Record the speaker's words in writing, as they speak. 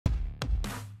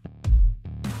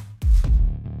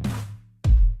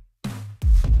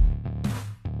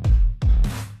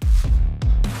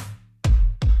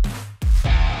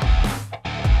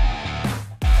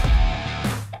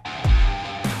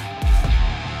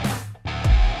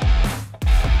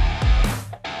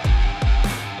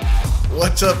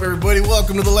What's up, everybody?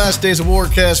 Welcome to the Last Days of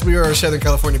Warcast. We are a Southern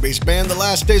California-based band, the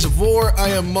Last Days of War.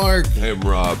 I am Mark. I am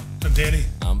Rob. I'm Danny.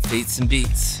 I'm Fates and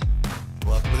Beats.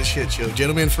 Welcome to the shit show.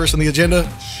 Gentlemen, first on the agenda.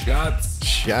 Shots.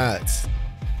 Shots.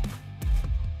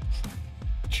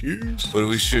 Cheers. What are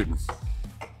we shooting?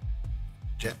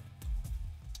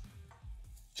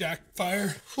 Jack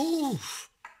fire. Whew.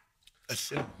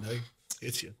 That's it, man.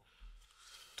 Hits you.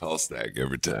 Tall stack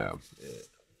every time.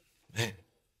 Yeah. Man.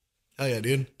 Hell yeah,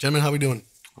 dude. Gentlemen, how we doing?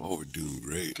 Oh, we're doing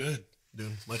great. Good.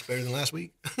 Doing much better than last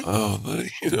week. Oh, but,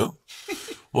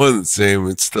 wasn't the same.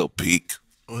 It's still peak.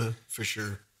 Well, for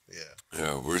sure. Yeah.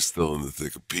 Yeah, we're still in the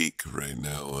thick of peak right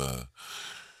now.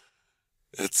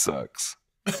 It sucks.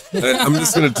 I'm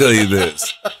just going to tell you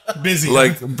this. Busy.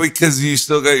 Because you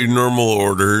still got your normal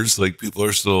orders. Like, people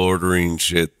are still ordering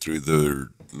shit through their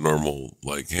normal,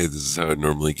 hey, this is how I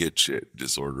normally get shit.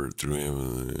 Just order it through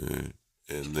Amazon.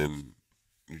 And then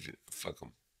you just fuck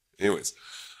them. Anyways.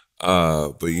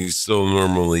 But you still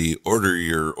normally order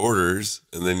your orders.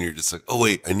 And then you're just like, oh,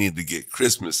 wait, I need to get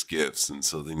Christmas gifts. And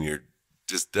so then you're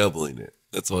just doubling it.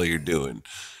 That's all you're doing.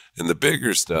 And the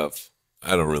bigger stuff,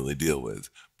 I don't really deal with.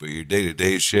 But your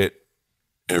day-to-day shit,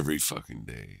 every fucking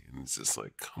day. And it's just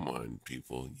like, come on,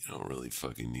 people. You don't really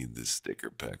fucking need this sticker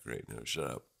pack right now.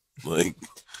 Shut up. Like,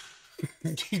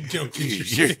 you don't get your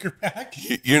sticker pack?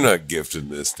 You're not gifting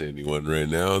this to anyone right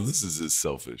now. This is just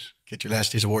selfish. Get your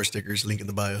Last Days of War stickers, link in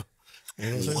the bio.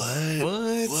 You know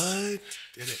what? What?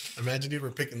 Did it. Imagine you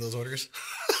were picking those orders.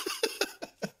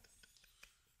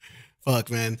 Fuck,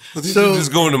 man. Well, these are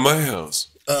just going to my house.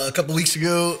 A couple weeks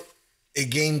ago, a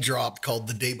game dropped called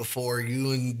The Day Before.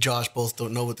 You and Josh both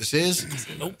don't know what this is.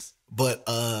 Nope. But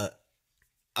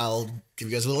I'll give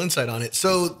you guys a little insight on it.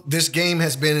 So this game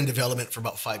has been in development for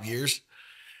about 5 years.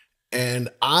 And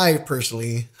I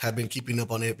personally have been keeping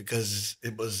up on it because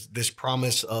it was this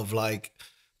promise of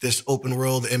this open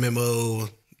world MMO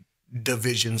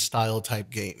Division style type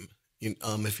game.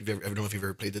 If you've ever, I don't know if you've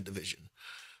ever played The Division,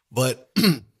 but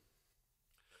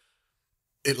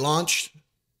it launched.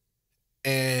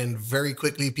 And very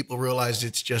quickly, people realized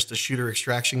it's just a shooter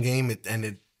extraction game, and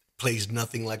it plays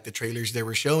nothing like the trailers they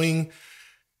were showing.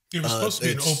 It was supposed to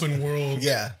be an open world,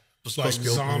 yeah,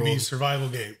 zombie survival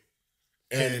game,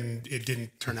 and it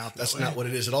didn't turn out that way. That's not what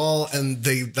it is at all. And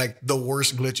they the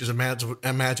worst glitches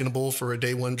imaginable for a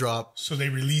day one drop. So they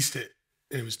released it,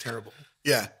 and it was terrible.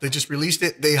 Yeah, they just released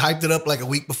it. They hyped it up like a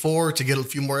week before to get a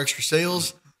few more extra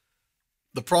sales.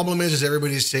 The problem is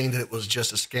everybody's saying that it was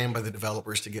just a scam by the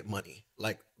developers to get money.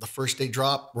 Like the first day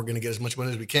drop, we're going to get as much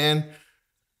money as we can,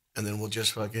 and then we'll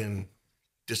just fucking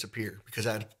disappear, because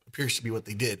that appears to be what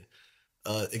they did.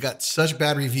 It got such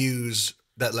bad reviews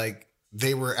that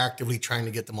they were actively trying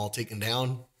to get them all taken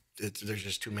down. There's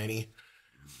just too many.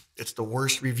 It's the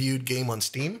worst reviewed game on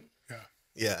Steam.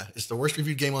 Yeah, it's the worst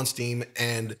reviewed game on Steam,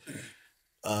 and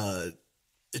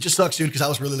it just sucks, dude, because I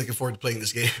was really looking forward to playing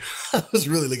this game. I was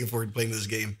really looking forward to playing this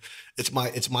game. It's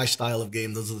my style of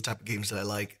game. Those are the type of games that I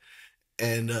like.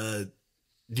 And,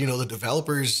 the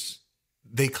developers,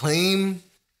 they claim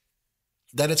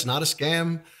that it's not a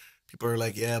scam. People are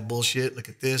like, yeah, bullshit. Look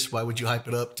at this. Why would you hype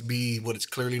it up to be what it's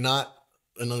clearly not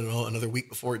another week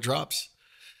before it drops?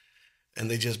 And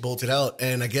they just bolted out.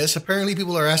 And I guess apparently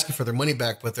people are asking for their money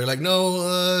back, but they're like,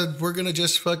 no, we're going to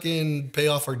just fucking pay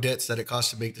off our debts that it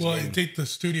costs to make this game. Well, I think the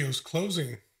studio's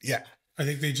closing. Yeah. I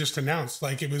think they just announced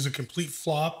it was a complete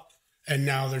flop, and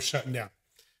now they're shutting down.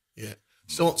 Yeah.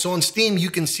 So on Steam, you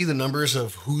can see the numbers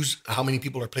of how many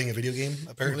people are playing a video game.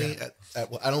 Apparently,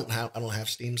 I don't have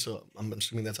Steam, so I'm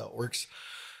assuming that's how it works.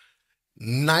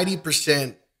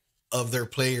 90% of their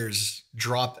players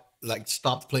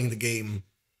stopped playing the game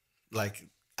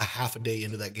a half a day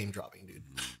into that game dropping, dude.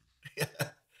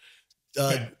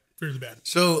 Yeah, really bad.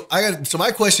 So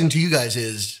my question to you guys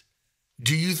is,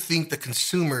 do you think the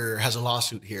consumer has a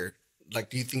lawsuit here?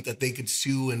 Do you think that they could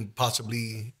sue and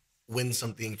possibly win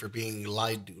something for being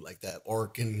lied to like that? Or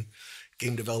can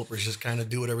game developers just kind of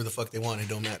do whatever the fuck they want? It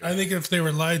don't matter. I think if they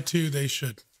were lied to, they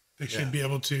should. They should be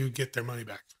able to get their money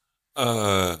back.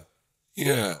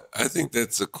 Yeah, I think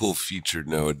that's a cool feature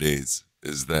nowadays,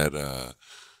 is that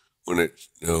when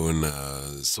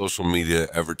social media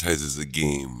advertises a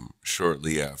game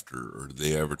shortly after, or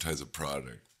they advertise a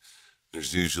product,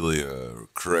 there's usually a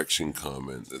correction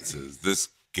comment that says, this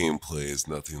gameplay is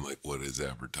nothing like what is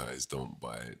advertised. Don't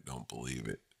buy it. Don't believe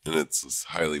it. And it's just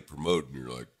highly promoted, and you're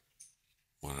like,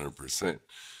 100%.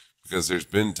 Because there's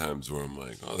been times where I'm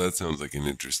like, oh, that sounds like an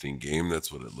interesting game.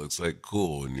 That's what it looks like.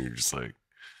 Cool. And you're just like,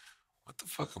 what the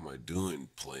fuck am I doing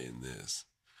playing this?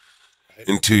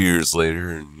 And 2 years later,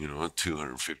 and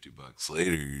 $250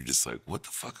 later, you're just like, what the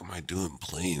fuck am I doing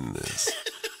playing this?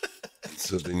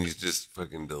 So then you just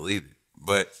fucking delete it.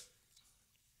 But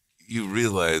you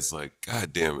realize, like,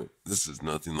 God damn it, this is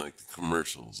nothing like the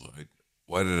commercials. Like,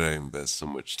 why did I invest so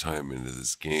much time into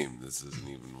this game? This isn't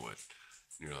even what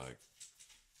you're like.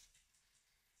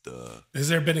 Duh. Has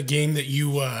there been a game that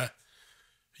you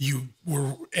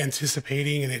were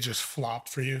anticipating and it just flopped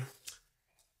for you?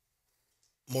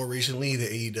 More recently,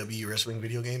 the AEW wrestling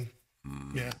video game.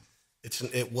 Yeah.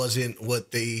 It wasn't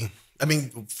what they. I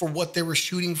mean, for what they were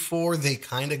shooting for, they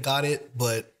kind of got it,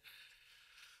 but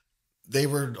they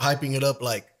were hyping it up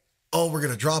like, oh, we're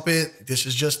going to drop it. This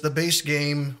is just the base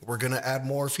game. We're going to add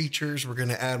more features. We're going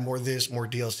to add more this, more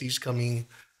DLCs coming.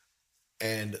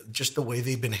 And just the way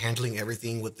they've been handling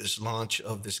everything with this launch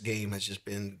of this game has just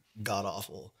been god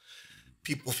awful.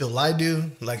 People feel lied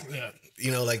to, like,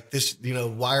 like this,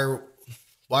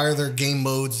 why are there game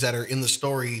modes that are in the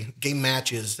story, game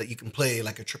matches that you can play,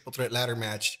 like a triple threat ladder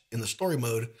match in the story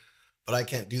mode, but I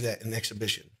can't do that in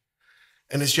exhibition.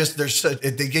 And it's just,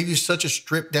 they gave you such a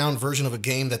stripped down version of a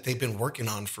game that they've been working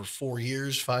on for 4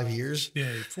 years, 5 years.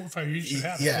 Yeah, 4 or 5 years you should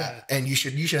have it. Yeah, and you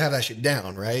should have that shit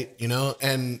down, right?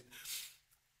 And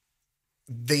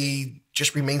they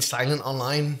just remain silent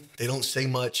online. They don't say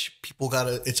much. People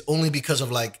it's only because of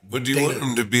like. But do you want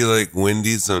them to be like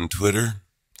Wendy's on Twitter?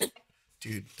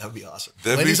 Dude, that would be awesome.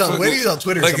 Wendy's on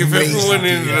Twitter like is amazing. If everyone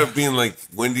ended up being like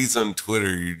Wendy's on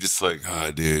Twitter, you're just like,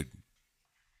 dude,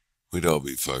 we'd all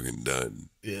be fucking done.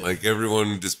 Yeah. Like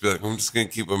everyone would just be like, I'm just going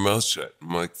to keep my mouth shut.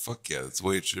 I'm like, fuck yeah, that's the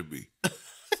way it should be.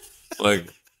 Like,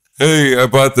 hey, I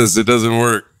bought this. It doesn't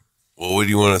work. Well, what do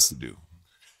you want us to do?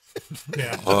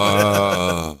 Yeah.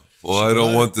 Well, I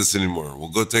don't want this anymore.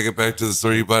 We'll go take it back to the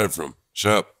store you bought it from.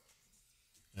 Shop.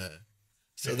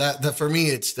 So that for me,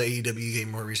 it's the AEW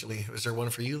game more recently. Was there one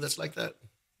for you that's like that?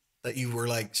 That you were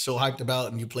like so hyped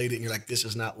about and you played it and you're like, this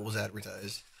is not what was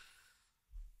advertised?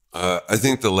 I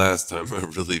think the last time I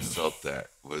really felt that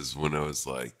was when I was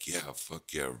like, yeah,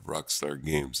 fuck yeah, Rockstar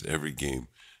Games, every game.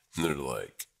 And they're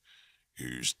like,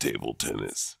 here's table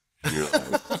tennis. And you're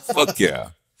like, fuck yeah.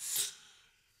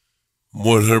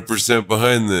 100%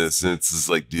 behind this. And it's just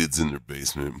like dudes in their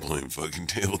basement playing fucking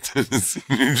table tennis.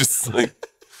 And you're just like,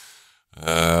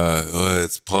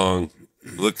 it's Pong.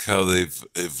 Look how they've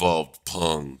evolved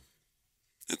Pong.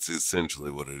 It's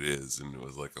essentially what it is. And it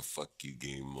was like a fuck you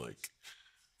game. Like,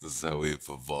 this is how we've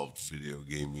evolved video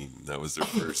gaming. That was their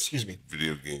first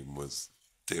video game was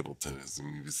table tennis.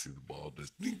 And you just see the ball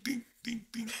just ding, ding, ding,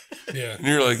 ding. Yeah. And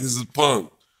you're like, this is Pong.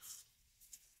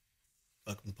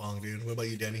 Fucking Pong, dude. What about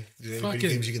you, Danny? Do you have any video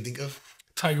games you can think of?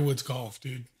 Tiger Woods Golf,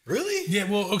 dude. Really? Yeah,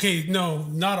 well, okay, no,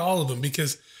 not all of them,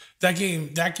 because that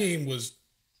game was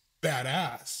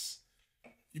badass.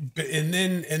 And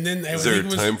then Is there a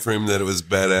time frame that it was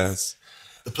badass?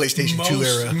 The PlayStation 2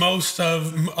 era.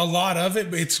 A lot of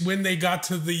it, it's when they got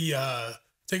to the I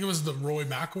think it was the Roy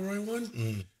McIlroy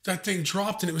one. That thing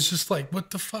dropped and it was just like, what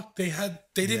the fuck? They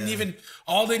didn't even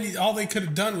all they could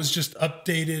have done was just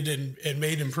updated and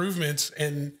made improvements.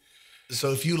 And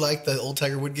so if you like the old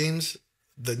Tiger Wood games,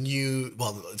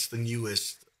 it's the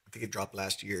newest. I think it dropped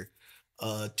last year.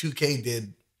 2K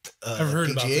did I've heard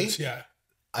PGA. about this, yeah.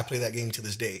 I play that game to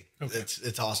this day. Okay.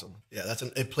 It's awesome. Yeah,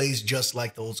 it plays just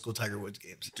like the old school Tiger Woods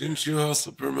games. Didn't you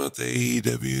also promote the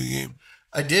AEW game?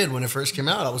 I did when it first came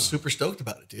out. I was super stoked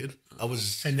about it, dude.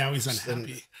 And now he's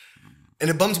unhappy. And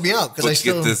it bums me out because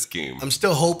get this game. I'm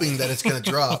still hoping that it's gonna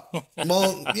drop.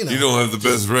 Well, you don't have the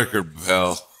best record,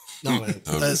 pal. No, man.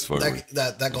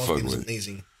 that golf game is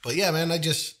amazing. But yeah, man, I'm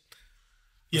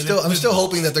still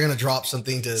hoping that they're gonna drop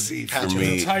something to patch it up.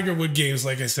 The Tiger Wood games,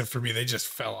 like I said, for me, they just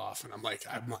fell off, and I'm like,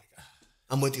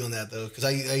 I'm with you on that though, because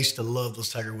I used to love those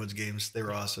Tiger Woods games. They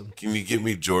were awesome. Can you get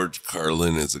me George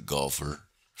Carlin as a golfer?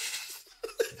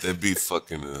 That'd be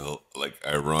fucking like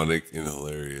ironic and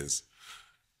hilarious,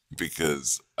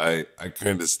 because I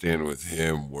kind of stand with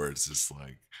him where it's just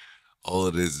like all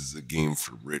it is a game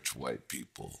for rich white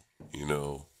people, you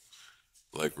know.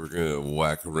 Like, we're going to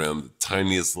whack around the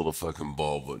tiniest little fucking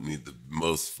ball, but need the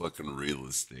most fucking real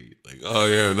estate. Like, oh,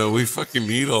 yeah, no, we fucking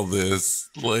need all this.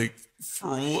 Like, for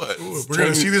what? Ooh, we're going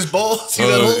to see this ball? See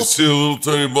that hole? See a little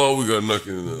tiny ball? We got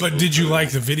nothing in that. But did you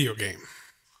like the video game?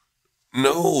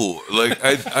 No. Like,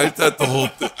 I thought the whole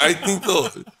thing. I think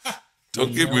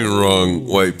don't get me wrong,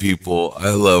 white people. I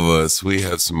love us. We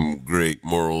have some great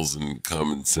morals and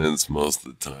common sense most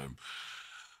of the time.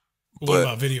 What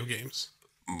about video games?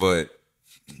 But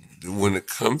when it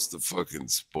comes to fucking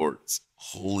sports,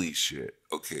 holy shit.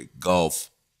 Okay, golf.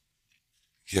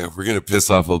 Yeah, we're going to piss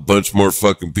off a bunch more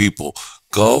fucking people.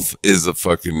 Golf is a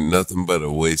fucking nothing but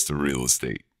a waste of real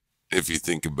estate. if you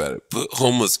think about it. Put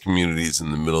homeless communities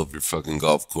in the middle of your fucking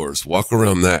golf course. Walk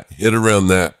around that. Hit around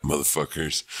that,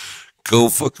 motherfuckers. Go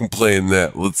fucking play in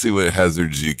that. Let's see what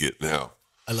hazards you get now.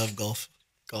 I love golf.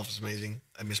 Golf is amazing.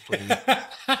 I miss playing.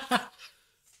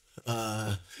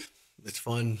 It's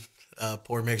fun.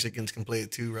 Poor Mexicans can play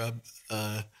it too, Rob.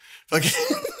 Fucking.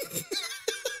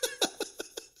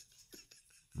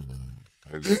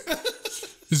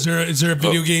 Is there a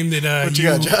video game that What you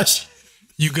got, Josh?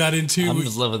 you got into? I'm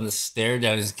just loving the stare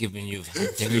down he's giving you. How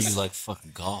dare you like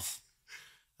fucking golf?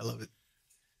 I love it.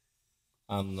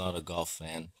 I'm not a golf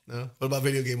fan. No. What about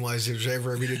video game wise? Is there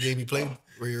ever a video game you played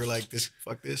where you were like, "This,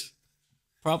 fuck this"?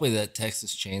 Probably that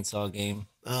Texas Chainsaw game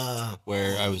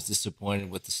where I was disappointed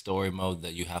with the story mode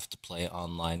that you have to play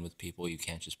online with people. You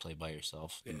can't just play by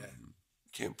yourself. Yeah.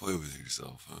 Can't play with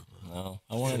yourself, huh? No,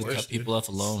 I wanted to cut people off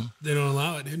alone. They don't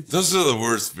allow it, dude. Those are the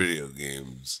worst video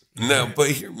games. No,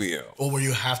 but hear me out. Or where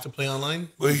you have to play online?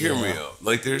 But hear me out.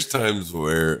 Like, there's times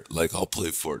where, like, I'll play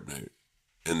Fortnite,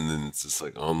 and then it's just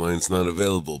like, online's not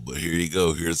available, but here you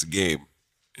go. Here's a game.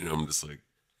 And I'm just like,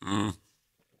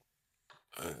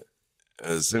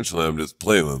 essentially, I'm just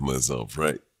playing with myself,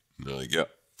 right? And they're like, yeah.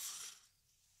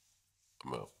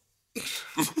 I'm out.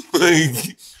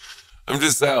 Like, I'm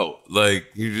just out. Like,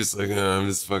 you're just like, I'm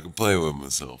just fucking playing with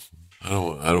myself. I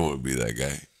don't want to be that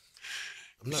guy.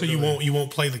 So you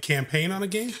won't play the campaign on a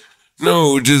game?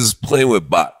 No, just playing with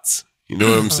bots. You know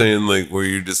what I'm saying? Like, where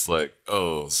you're just like,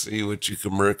 oh, see what you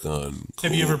can work on. Cool.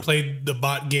 Have you ever played the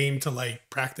bot game to like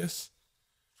practice?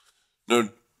 No.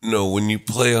 When you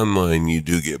play online, you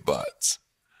do get bots.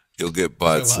 You'll get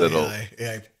bots that'll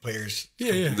AI players.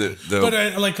 Yeah.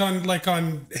 But like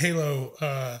on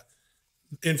Halo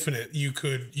Infinite,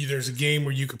 there's a game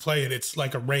where you could play it. It's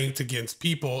like a ranked against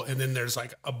people, and then there's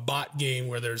like a bot game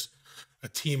where there's a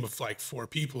team of like 4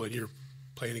 people, and you're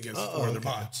playing against 4 other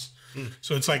bots.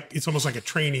 So it's almost like a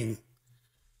training.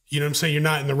 You know what I'm saying? You're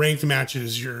not in the ranked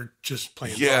matches. You're just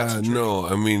playing. Yeah, no.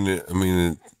 I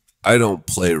mean, I don't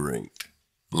play ranked.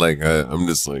 Like I'm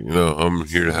just like, I'm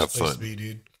here to have fun.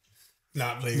 Dude.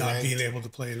 Not being able to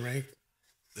play in ranked.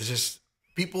 It's just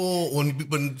people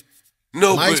when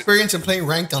No, my experience in playing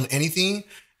ranked on anything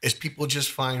is people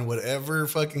just find whatever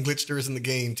fucking glitch there is in the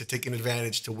game to take an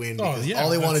advantage to win. Because all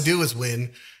they want to do is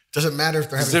win. Doesn't matter if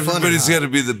they're having fun. Everybody's got to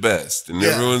be the best, and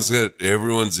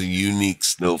everyone's a unique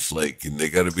snowflake, and they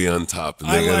got to be on top. And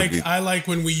I like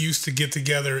when we used to get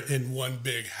together in one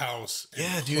big house.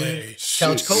 And play.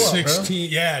 Couch co-op, 16.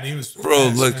 bro. Yeah, he was.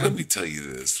 Let me tell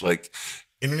you this, like.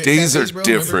 Internet Days cafes, are bro,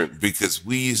 different remember? because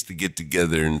we used to get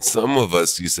together and some of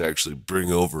us used to actually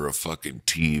bring over a fucking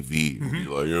TV and be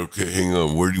like, okay, hang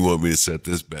on, where do you want me to set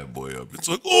this bad boy up? It's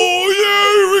like, oh yeah,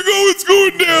 here we go, it's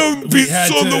going down.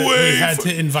 Pizza's on the way. We had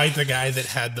to invite the guy that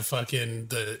had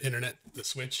the internet, the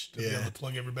switch to be able to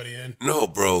plug everybody in. No,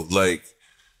 bro, like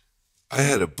I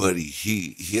had a buddy,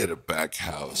 he had a back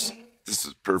house. This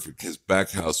is perfect. His back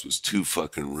house was 2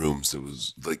 fucking rooms. It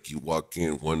was like you walk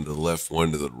in, one to the left,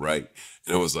 one to the right.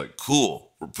 And it was like,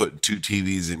 cool, we're putting 2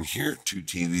 TVs in here, 2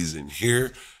 TVs in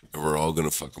here, and we're all going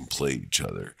to fucking play each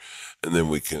other. And then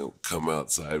we can come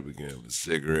outside, we can have a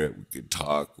cigarette, we can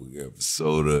talk, we can have a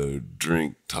soda,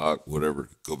 drink, talk, whatever,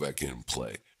 go back in and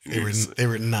play. And They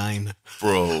were 9.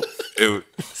 bro, no. They were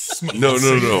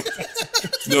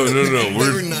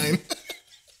 9.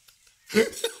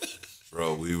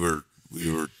 Bro, we were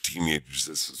teenagers.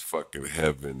 This was fucking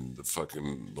heaven.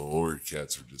 The older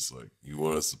cats were just like, you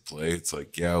want us to play? It's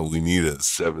like, yeah, we need a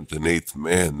 7th and 8th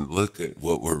man. Look at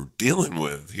what we're dealing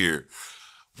with here.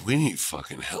 We need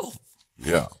fucking help.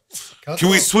 Yeah. Can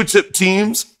we switch up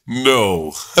teams?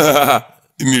 No. And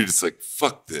you're just like,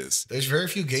 fuck this. There's very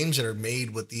few games that are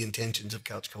made with the intentions of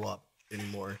couch co-op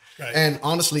anymore. Right. And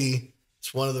honestly,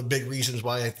 it's one of the big reasons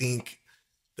why I think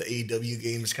the AEW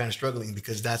game is kind of struggling,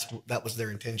 because that was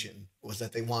their intention, was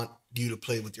that they want you to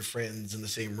play with your friends in the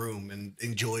same room and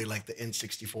enjoy like the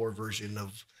N64 version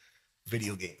of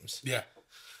video games. Yeah.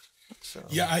 So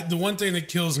The one thing that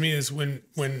kills me is when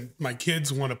my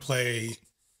kids want to play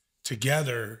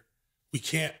together, we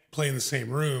can't play in the same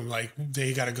room. Like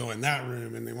they got to go in that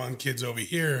room and they want kids over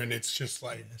here. And it's just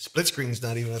like split screen's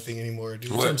not even a thing anymore,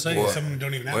 dude. That's what I'm saying. Some of them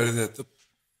don't even have Why it. did that?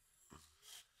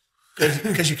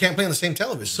 Because you can't play on the same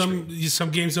television.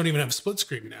 Some games don't even have split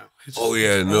screen now. Oh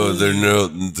yeah, no, they're no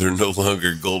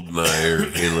longer GoldenEye or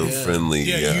Halo friendly.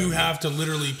 Yeah, you have to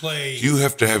literally play. You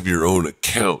have to have your own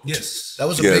account. Yes, that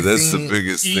was a big that's thing. the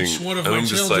biggest thing. Each one of And my I'm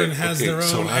just children like, has okay, their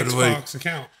so own how do Xbox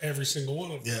account. Every single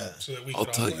one of them. Yeah. So that we. I'll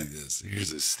could tell all you play. this.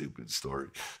 Here's a stupid story.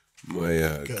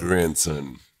 My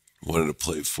grandson wanted to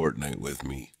play Fortnite with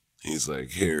me. He's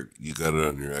like, here, you got it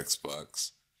on your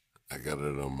Xbox. I got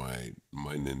it on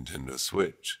my Nintendo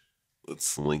Switch.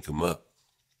 Let's link them up.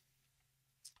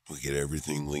 We get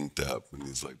everything linked up, and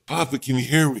he's like, "Papa, can you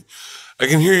hear me? I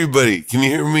can hear you, buddy. Can you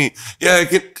hear me? Yeah, I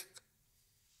can."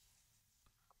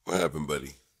 What happened,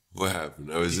 buddy? What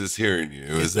happened? I was just hearing you.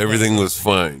 Everything was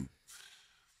fine.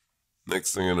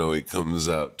 Next thing I know, he comes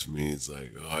out to me. He's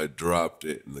like, "Oh, I dropped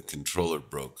it, and the controller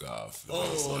broke off." And I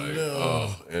was like, no.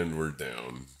 "Oh, and we're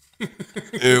down."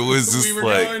 It was just we were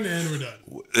like, done and we're done.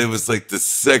 it was like the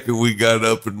second we got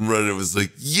up and running, it was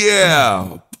like,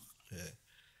 yeah.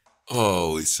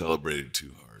 Oh, we celebrated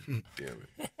too hard. Damn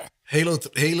it. Halo,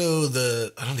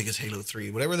 I don't think it's Halo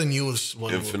 3. Whatever the newest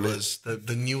one was,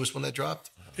 the newest one that dropped.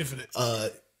 Infinite.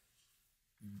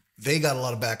 They got a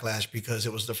lot of backlash because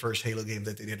it was the first Halo game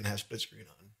that they didn't have split screen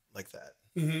on like that.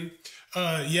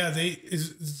 Yeah, they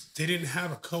didn't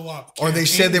have a co-op. Or they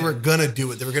said they campaign. were gonna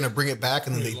do it. They were gonna bring it back,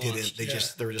 and then they launched,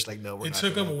 didn't. They were just like, no, we're It not.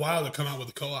 took them a while to come out with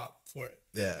a co-op for it.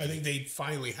 Yeah. I think they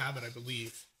finally have it. I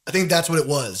believe. I think that's what it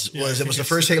was. Yeah, I It think was the it's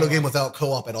first the Halo co-op. game without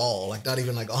co-op at all. Like not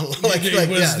even like on. There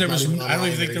not was. even I don't online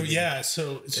even think or there. anything. Yeah.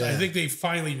 So Yeah. I think they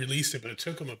finally released it, but it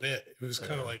took them a bit. It was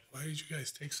kind of like, why did you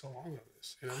guys take so long on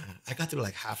this? You know. I got through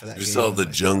like half of that. We game. saw the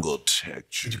jungle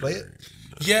texture. Did you play it?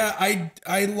 Yeah,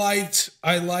 I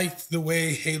liked the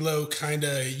way Halo kind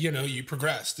of, you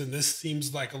progressed, and this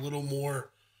seems like a little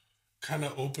more kind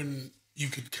of open. You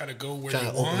could kind of go where Kinda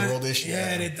you open want. world-ish,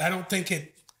 Yeah, yeah. and I don't think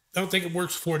it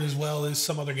works for it as well as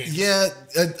some other games. Yeah,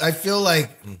 I feel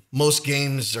like most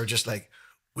games are just like,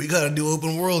 we got to do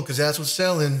open world because that's what's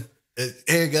selling.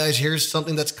 Hey guys, here's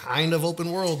something that's kind of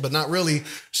open world, but not really.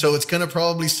 So it's gonna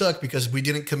probably suck because we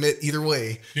didn't commit either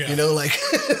way. Yeah. You know, like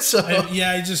so.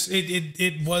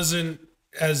 It wasn't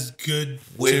as good.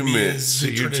 Wait to a me minute. as So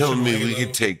the you're telling me traditional we Halo.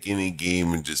 could take any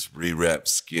game and just rewrap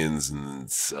skins and then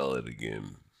sell it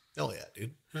again? Oh yeah,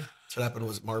 dude. That's what happened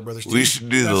with Mario Brothers 2. We should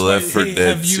do the That's why- Left 4 hey,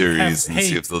 Dead have you- series and hey,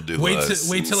 see if they'll do wait us.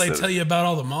 Wait till I instead tell of- you about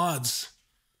all the mods.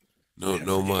 No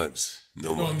mods.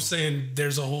 No No, I'm mods. saying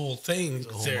there's a whole thing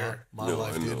there. My No,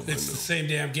 life, I know. dude. It's the same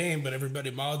damn game, but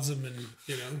everybody mods them,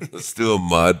 and Let's do a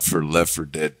mod for Left 4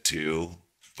 Dead 2,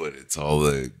 but it's all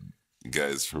the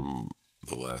guys from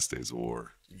the Last Days of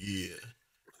War. Yeah,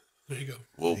 there you go.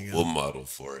 We'll model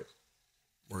for it.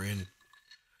 we're in.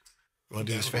 You want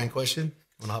to do this fan question?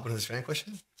 Want to hop into this fan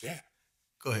question? Yeah.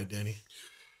 Go ahead, Danny.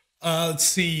 Let's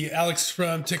see. Alex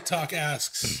from TikTok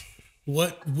asks,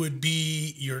 "What would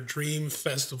be your dream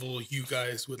festival you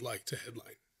guys would like to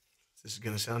headline?" This is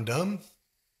gonna sound dumb,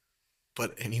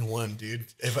 but anyone, dude.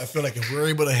 If I feel like if we're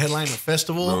able to headline a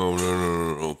festival,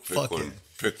 No. Pick Fuck one. it.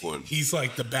 Pick one. He's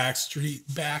like the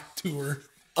back tour.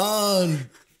 I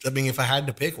mean, if I had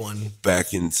to pick one,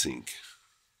 Back in Sync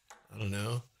I don't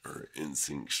know. or In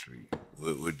Sync Street.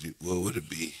 What would it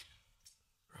be?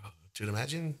 Dude,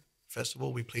 imagine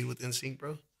festival we played with NSYNC,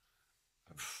 bro.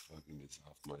 Fucking it's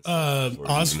off my before it even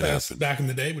Ozfest happened. back in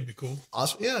the day would be cool. An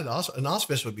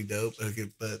Ozfest would be dope.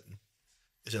 But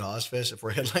is it Ozfest if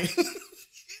we're headlining?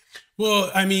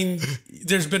 Well, I mean,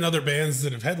 there's been other bands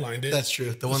that have headlined it. That's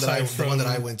true. The one that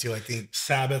I went to, I think.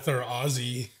 Sabbath or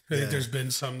Ozzy. I Yeah. think there's been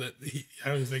some that I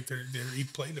don't think he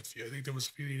played a few. I think there was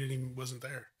a few he wasn't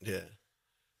there. Yeah.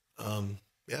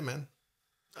 Yeah, man.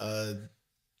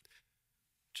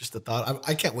 Just the thought.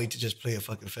 I can't wait to just play a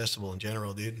fucking festival in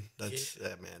general, dude. That's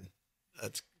man.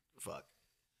 That's fuck.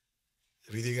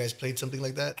 Have either of you guys played something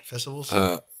like that? Festivals?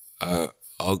 I'll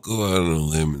go out on a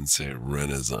limb and say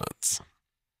Renaissance.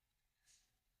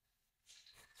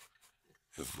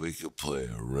 If we could play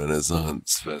a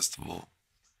Renaissance festival,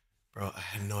 Bro, I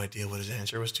had no idea what his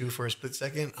answer was to for a split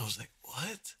second. I was like,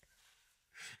 what?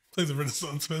 Play the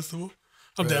Renaissance Festival.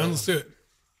 I'm Bro. down. Let's do it.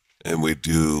 and we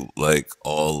do like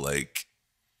all like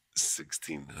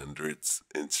 1600s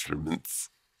instruments,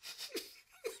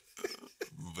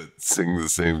 but sing the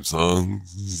same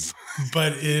songs,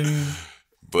 But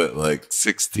but like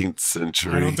 16th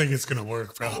century. I don't think it's gonna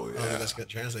work, bro. Oh, Oh, yeah. that's gonna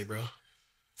translate, bro.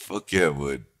 Fuck yeah, it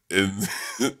would. And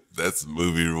that's the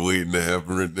movie waiting to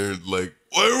happen right there. Like,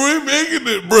 why are we making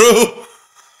it, bro?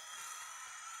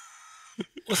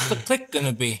 What's the click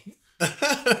gonna be?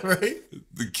 Right?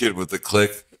 The kid with the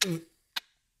click.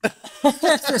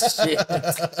 Shit.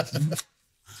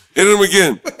 Hit him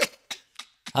again.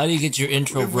 How do you get your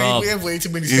intro, We Rob? have way too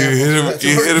many You samples. hit him. That's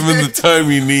You what hit him in the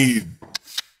time you need.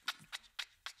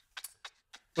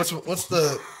 What's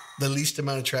the least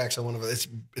amount of tracks on one of it?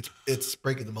 It's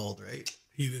breaking the mold, right?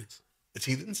 Heathens. It's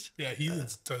Heathens. Yeah,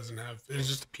 Heathens doesn't have. There's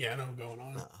just a piano going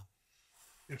on.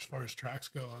 as far as tracks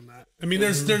go on that. I mean,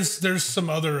 there's some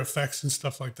other effects and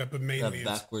stuff like that, but mainly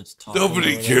That it's backwards talk.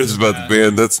 Nobody cares about the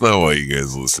band. That's not why you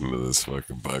guys listen to this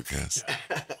fucking podcast.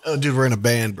 Oh, dude, we're in a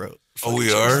band, bro. Oh,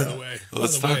 we are? by the way.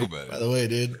 Let's By the talk way. about By it. the way,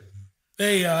 dude.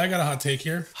 Hey, I got a hot take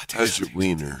here. How's your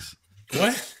wiener?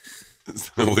 What? Is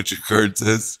that what your card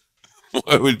says?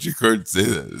 Why would your card say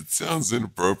that? It sounds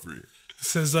inappropriate. It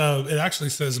says it actually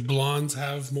says blondes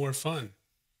have more fun.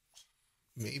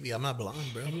 Maybe I'm not blonde,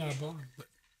 bro. I'm not a blonde, but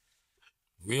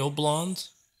Real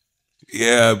blondes?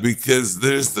 Yeah, because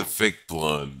there's the fake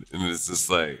blonde. And it's just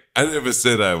like, I never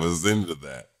said I was into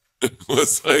that. It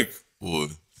was like, well,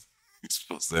 you're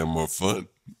supposed to have more fun.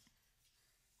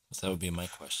 So that would be my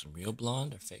question. Real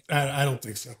blonde or fake? I don't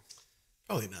think so.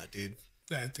 Probably not, dude.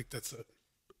 I think that's a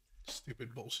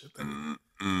stupid bullshit thing.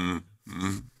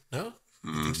 No?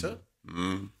 You think so?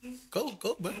 Go,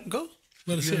 bro. Go.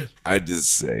 Let us hear it. I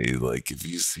just say, like, if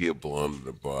you see a blonde at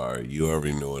a bar, you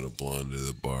already know what a blonde at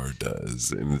a bar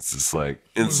does. And it's just like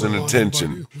instant What does a blonde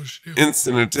attention. do? What does she do?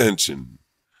 Instant attention.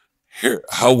 Here,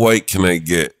 how white can I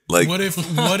get? Like, What if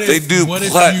they do what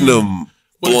if platinum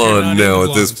what if you're blonde not now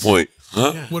into at this blondes? point.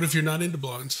 Huh? Yeah. What if you're not into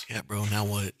blondes? Yeah, bro. Now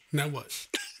what? Now what?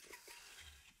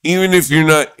 Even if you're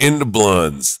not into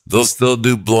blondes, they'll still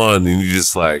do blonde, and you're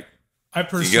just like, I you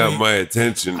personally, got my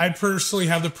attention. I personally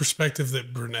have the perspective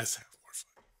that brunettes have more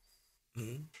fun.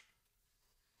 Mm-hmm.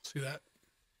 See that?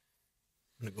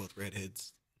 I'm gonna go with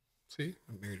redheads. See?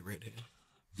 I'm married a redhead.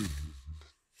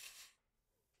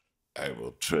 I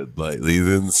will tread lightly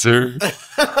then, sir.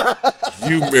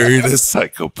 You married a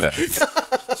psychopath.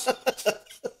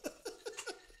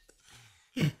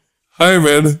 Hi,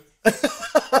 Amanda.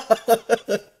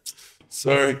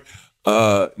 Sorry.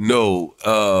 No.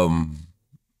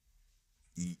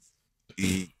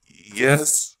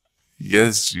 Yes.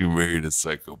 Yes, you married a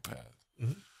psychopath.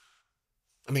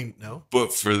 I mean, no.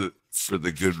 But for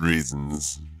the good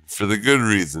reasons. For the good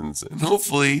reasons. And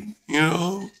hopefully,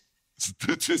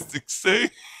 statistics say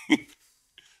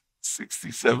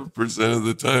 67% of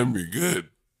the time you're good.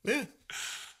 Yeah.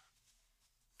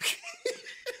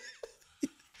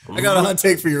 I got a hot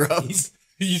take for your house.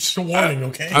 Just a warning,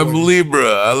 okay? I'm Libra.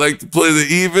 I like to play the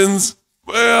evens,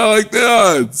 but I like the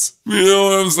odds. You know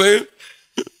what I'm saying?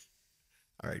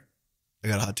 All right. I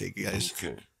got a hot take, you guys.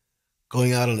 Okay.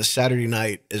 Going out on a Saturday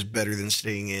night is better than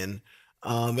staying in.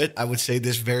 I would say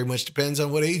this very much depends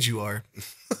on what age you are.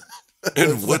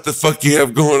 And what the fuck you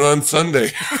have going on Sunday?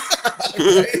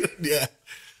 Right? Yeah.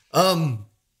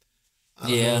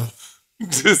 Yeah.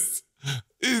 Just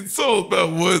it's all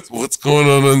about what's going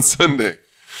on Sunday.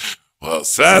 Well,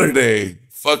 Saturday,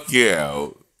 fuck yeah.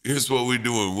 Here's what we're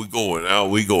doing. We're going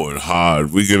out. We're going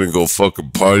hard. We're going to go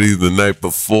fucking party the night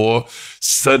before.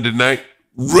 Sunday night,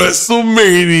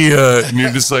 WrestleMania. And you're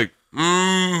just like,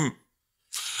 I'm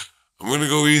going to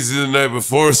go easy the night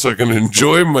before so I can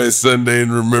enjoy my Sunday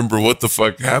and remember what the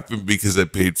fuck happened because I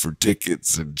paid for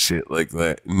tickets and shit like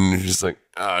that. And you're just like,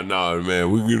 no,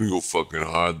 man, we're going to go fucking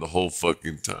hard the whole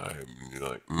fucking time. And you're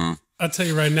like, I'll tell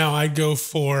you right now, I'd go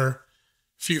for a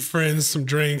few friends, some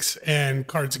drinks, and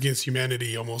Cards Against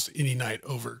Humanity almost any night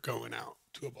over going out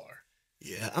to a bar.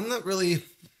 Yeah, I'm not really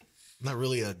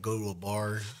a go to a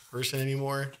bar person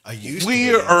anymore. I used to.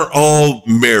 We are all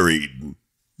married.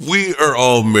 We are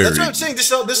all married. That's what I'm saying.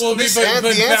 The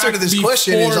But answer to this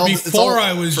question is all. Before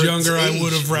I was for younger, I age,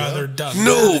 would have you know? rather done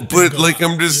No, that but than go like out,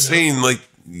 I'm just saying, like,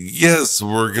 yes,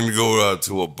 we're gonna go out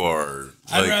to a bar.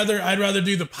 Like, I'd rather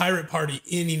do the pirate party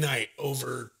any night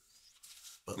over.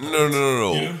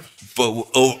 no. Yeah. But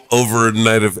over a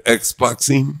night of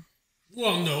Xboxing.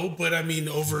 Well, no, but I mean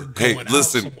over going Hey, out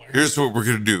listen. somewhere. Here's what we're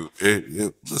gonna do.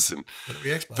 Listen.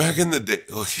 Back in the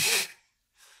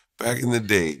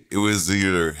day, it was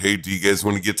either, hey, do you guys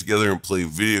want to get together and play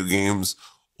video games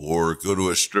or go to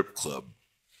a strip club?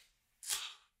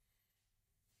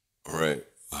 All right.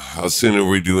 How soon are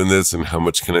we doing this and how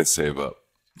much can I save up?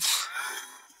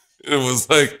 It was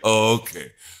like, oh,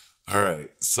 okay. All right.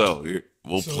 So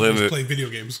we'll So plan let's it. play video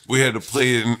games. We had to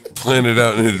plan it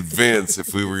out in advance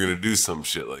if we were going to do some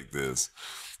shit like this.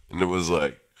 And it was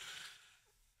like,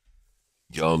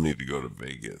 y'all need to go to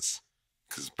Vegas.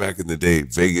 Because back in the day,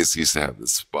 Vegas used to have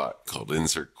this spot called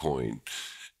Insert Coin.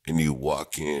 And you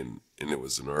walk in, and it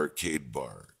was an arcade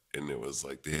bar. And it was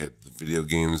like they had the video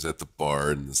games at the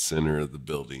bar in the center of the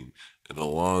building. And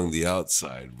along the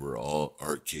outside were all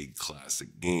arcade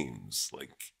classic games.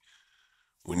 Like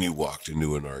when you walked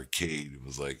into an arcade, it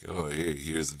was like, oh, hey,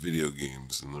 here's the video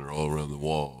games. And they're all around the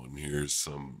wall. And here's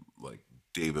some like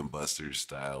Dave and Buster's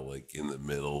style, like in the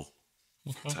middle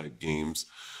type games.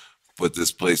 But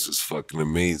this place was fucking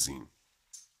amazing.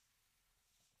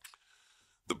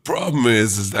 The problem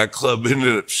is that club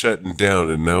ended up shutting down,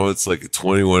 and now it's like a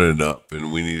 21 and up,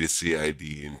 and we need a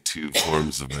CID and 2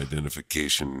 forms of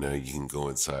identification. Now you can go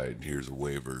inside. Here's a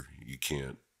waiver. You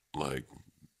can't, like,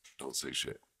 don't say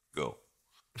shit. Go.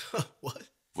 What?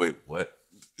 Wait, what?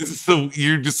 So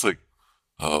you're just like,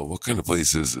 oh, what kind of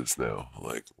place is this now?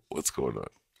 Like, what's going on?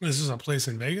 This is a place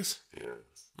in Vegas? Yeah.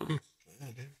 Yeah,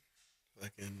 dude.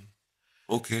 Fucking.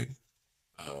 Okay.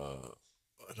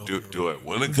 I don't Do I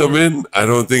want to come in? I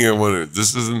don't think I want to.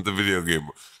 This isn't the video game.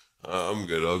 I'm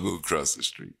good. I'll go across the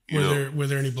street. Were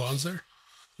there any blondes there?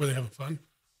 Were they having fun?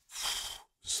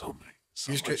 So many.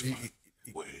 So You much strip- fun.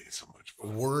 Way so much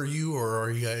fun. Were you or are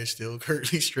you guys still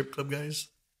currently strip club guys?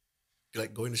 You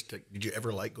like going to? Did you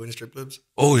ever like going to strip clubs?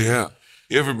 Oh yeah.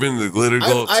 You ever been to the Glitter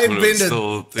Gulch? I've when it been was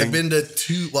still a thing? I've been to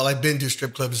 2. Well, I've been to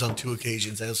strip clubs on 2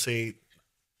 occasions. I'll say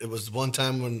it was one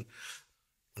time when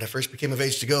I first became of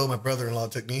age to go. My brother-in-law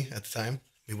took me at the time.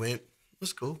 We went. It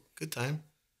was cool. Good time.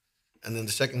 And then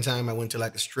the second time I went to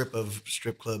like a strip of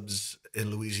strip clubs in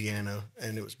Louisiana,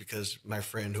 and it was because my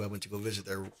friend who I went to go visit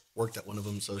there worked at one of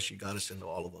them, so she got us into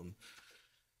all of them.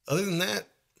 Other than that,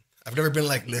 I've never been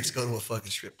like, let's go to a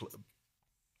fucking strip club.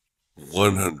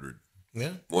 100.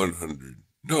 Yeah. 100.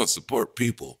 No, support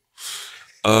people.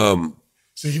 So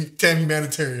you damn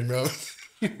humanitarian, bro.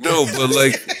 No, but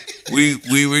like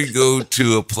we would go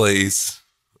to a place.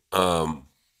 I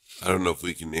don't know if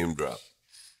we can name drop,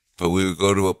 but we would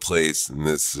go to a place, and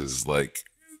this is like,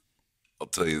 I'll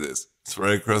tell you this: it's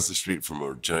right across the street from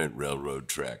a giant railroad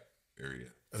track area.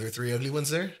 Are there 3 ugly ones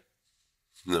there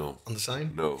No, on the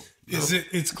sign? no, Is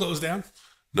it's closed down?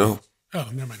 no, Oh,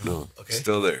 never mind. no. Okay.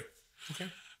 Still there. Okay.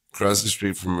 Across the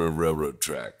street from a railroad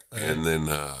track, and then,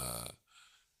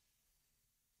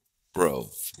 bro,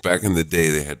 back in the day,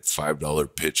 they had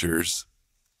 $5 pitchers.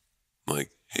 Like,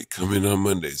 hey, come in on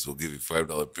Mondays. We'll give you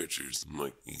 $5 pitchers. I'm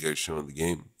like, you guys showing the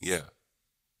game? Yeah.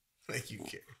 Like you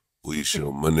care. Will you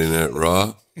show Monday Night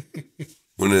Raw?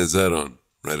 When is that on?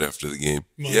 Right after the game.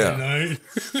 Monday night.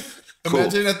 Cool.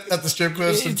 Imagine at the strip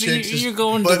club, some chicks just You're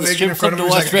going to butt the naked in strip front club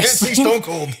of to her. watch Like, I can't see wrestling. Stone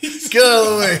Cold. Get out of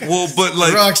the way. Well, but The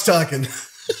like, Rock's talking.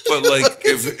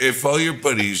 if all your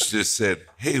buddies just said,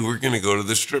 hey, we're going to go to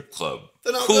the strip club.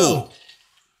 Then I'll Cool. go.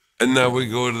 And now we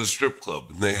go to the strip club,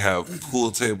 and they have pool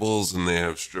tables, and they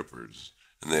have strippers,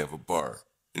 and they have a bar.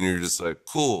 And you're just like,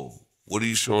 cool. What are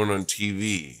you showing on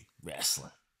TV?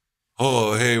 Wrestling.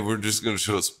 Oh, hey, we're just going to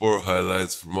show sport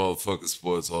highlights from all the fucking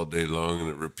sports all day long, and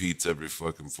it repeats every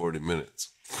fucking 40 minutes.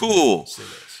 Cool.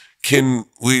 Can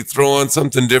we throw on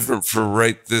something different for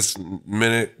right this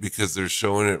minute because they're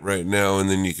showing it right now, and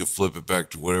then you can flip it back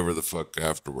to whatever the fuck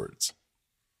afterwards?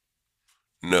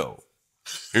 No.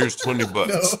 Here's 20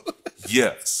 bucks. No.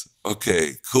 Yes.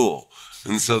 Okay, cool.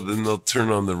 And so then they'll turn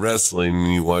on the wrestling,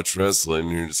 and you watch wrestling,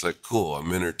 and you're just like, cool,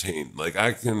 I'm entertained. Like,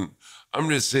 I'm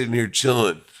just sitting here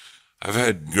chilling. I've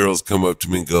had girls come up to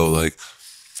me and go like,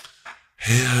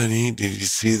 hey, honey, did you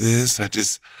see this?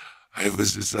 I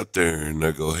was just up there, and I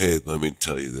go, hey, let me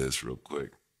tell you this real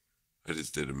quick. I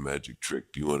just did a magic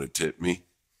trick. Do you want to tip me?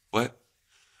 What?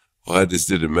 Well, I just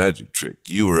did a magic trick.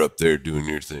 You were up there doing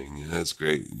your thing. That's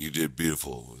great. You did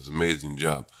beautiful. It was an amazing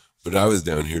job. But I was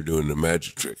down here doing a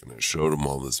magic trick, and I showed them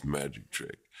all this magic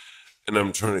trick. And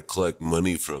I'm trying to collect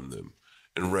money from them.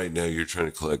 And right now, you're trying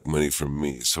to collect money from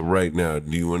me. So right now,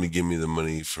 do you want to give me the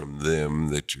money from them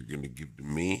that you're going to give to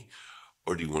me?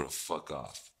 Or do you want to fuck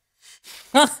off?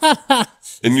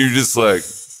 And you're just like,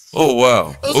 oh,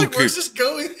 wow. I was like, where's this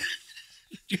going?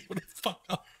 You want to fuck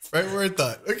off? Right where I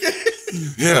thought. Okay.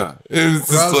 Yeah. And it's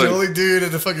I just was like, the only dude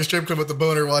at the fucking strip club with the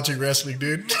boner watching wrestling,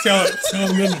 dude. Tell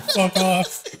them to fuck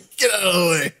off. Get out of the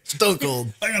way. Stone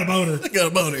Cold. I got a boner. I got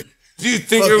a boner. do you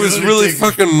think Fucking I was really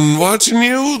Undertaker. fucking watching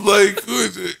you? Like,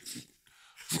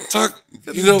 talk,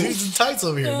 you know. Dudes in tights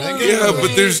over here, man. Get Yeah, out of the way.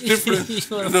 but there's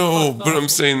different. No, but I'm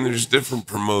saying there's different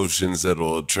promotions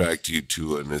that'll attract you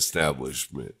to an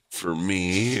establishment. For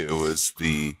me, it was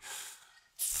the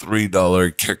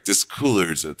 $3 cactus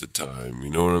coolers at the time. You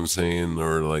know what I'm saying?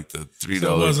 Or like the $3.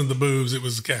 So it wasn't the boobs, it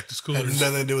was the cactus Had coolers.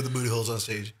 nothing to do with the booty holes on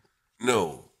stage.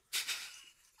 No.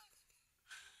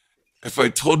 If I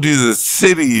told you the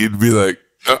city, you'd be like,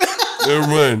 oh, never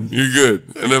mind, you're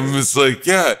good. And I'm just like,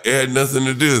 yeah, it had nothing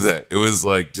to do with that. It was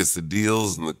like just the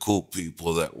deals and the cool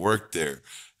people that worked there.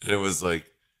 And it was like,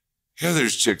 yeah,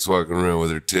 there's chicks walking around with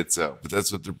their tits out, but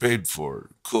that's what they're paid for.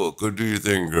 Cool, go do your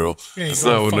thing, girl. Yeah, That's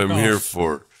go not what fuck I'm off. here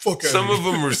for. Fuck Some outta of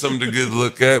them were some to good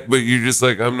look at, but you're just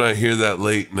like, I'm not here that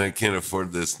late and I can't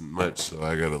afford this much, so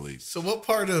I gotta leave. So what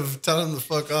part of telling them to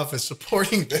fuck off is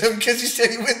supporting them? Because you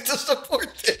said you went to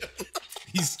support them.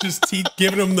 He's just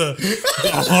giving him the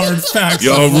hard facts.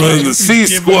 Y'all run the C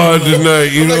squad tonight.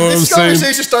 You know what I'm this saying?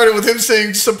 conversation started with him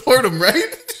saying support him, right?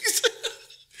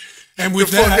 And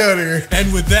with Get the that, fuck out of here.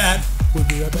 and with that, we'll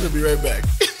be right back. We'll be right back.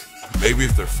 Maybe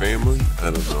if they're family,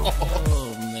 I don't know.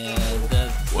 Oh man, that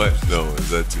What? No, is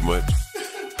that too much?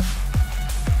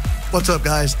 What's up,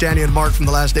 guys? Danny and Mark from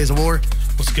The Last Days of War.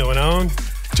 What's going on?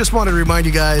 Just wanted to remind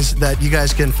you guys that you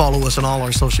guys can follow us on all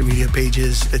our social media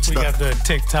pages. It's We the got the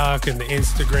TikTok and the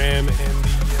Instagram and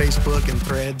the Facebook and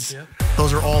Threads. Yep.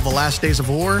 Those are all The Last Days of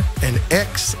War, and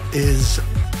X is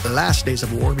The Last Days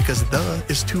of War because the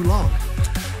is too long.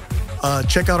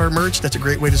 Check out our merch. That's a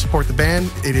great way to support the band.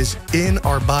 It is in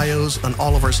our bios on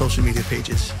all of our social media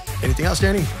pages. Anything else,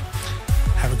 Danny?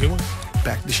 have a good one.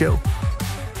 Back to the show.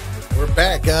 We're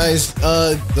back, guys.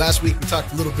 Last week we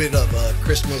talked a little bit of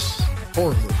Christmas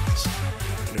horror movies.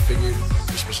 And I figured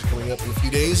Christmas is coming up in a few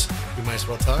days. We might as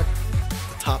well talk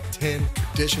the top 10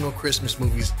 traditional Christmas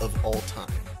movies of all time.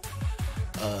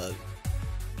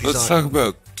 Let's talk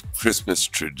about Christmas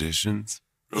traditions.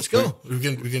 Let's go. We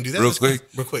can do that. Real Let's go. quick.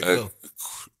 Real quick. Go.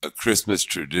 A Christmas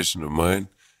tradition of mine,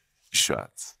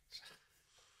 shots.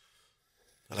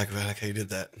 I like how you did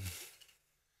that.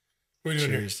 What are you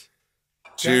doing here? Cheers.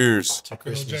 Cheers To Little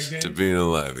Christmas. Jack to Daniels? being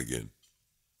alive again.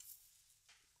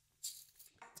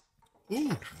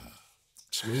 Ooh.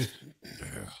 Smooth.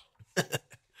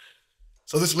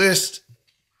 So this list,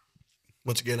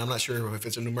 once again, I'm not sure if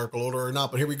it's in numerical order or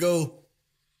not, but here we go.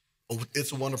 Oh,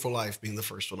 It's a Wonderful Life being the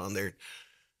first one on there.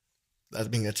 I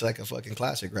mean, it's like a fucking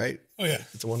classic, right? Oh yeah,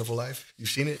 It's a Wonderful Life. You've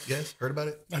seen it? Yes? Heard about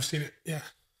it? I've seen it. Yeah.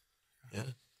 Yeah.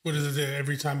 What is it?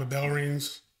 Every time a bell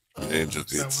rings. Angel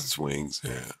that one? gets swings.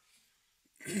 Yeah.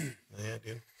 Yeah,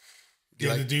 dude.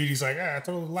 Yeah, the dude, he's like,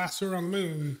 throw the lasso on the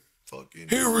moon. Fucking.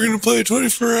 Here, we're going to play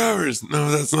 24 hours.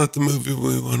 No, that's not the movie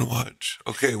we want to watch.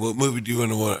 Okay, what movie do you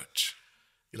want to watch?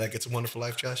 You like It's a Wonderful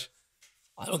Life, Josh?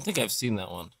 I don't think I've seen that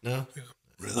one. No? I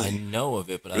Really? know of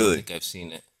it, but I Really? don't think I've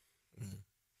seen it.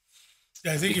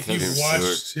 Yeah, I think if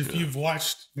Because- you've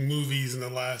watched movies in the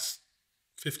last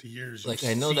 50 years, Like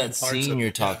you've I know seen that parts scene of you're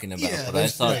it. talking about, Yeah, but I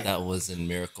there's- thought right. that was in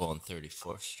Miracle on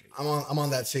 34th Street. I'm on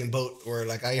that same boat where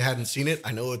like I hadn't seen it.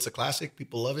 I know it's a classic.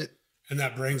 People love it. And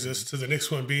that brings us to the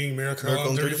next one being Miracle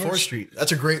Miracle on on 34th Street.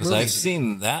 That's a great Because movie. I've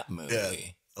seen that movie. Yeah.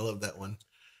 I love that one.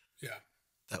 Yeah.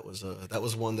 That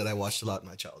was one that I watched a lot in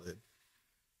my childhood.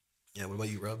 Yeah, what about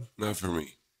you, Rob? Not for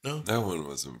me. No? That one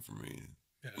wasn't for me.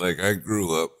 Yeah. Like, I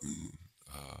grew up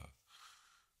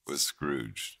with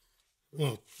Scrooge.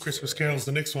 Well, Christmas Carol's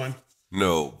the next one.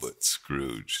 No, but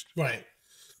Scrooge. Right.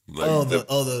 Like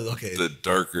Okay. the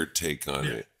darker take on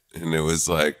Yeah. it. And it was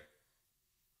like,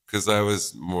 because I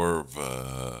was more of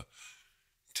a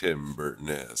Tim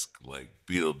Burton-esque, like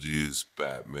Beetlejuice,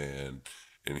 Batman,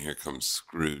 and here comes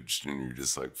Scrooge, and you're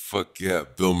just like, fuck yeah,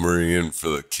 Bill Murray in for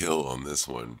the kill on this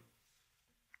one.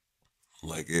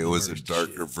 Like, it was a Murray's the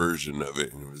darker version of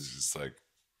it, and it was just like,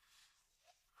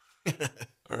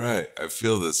 all right, I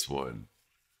feel this one.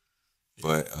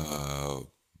 But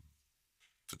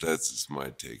that's just my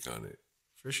take on it.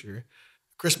 For sure.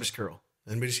 Christmas Carol.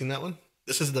 Anybody seen that one?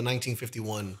 This is the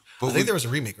 1951. But I think we- there was a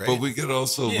remake, right? But we could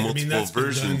also Yeah, I multiple mean, that's been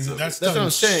versions done. of That's it. That's what done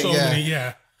I'm saying, so yeah. many,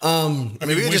 yeah.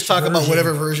 Maybe we which just talk about version?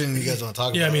 whatever version you guys want to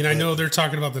talk Yeah, about. I mean, I but- know they're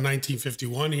talking about the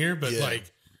 1951 here, but Yeah.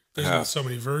 like, there's Yeah. been so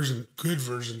many good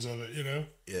versions of it, you know?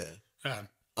 Yeah. Yeah.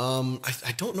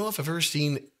 I don't know if I've ever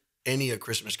seen any of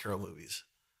Christmas Carol movies.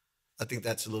 I think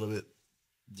that's a little bit.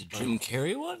 The Jim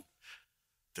Carrey one?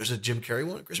 There's a Jim Carrey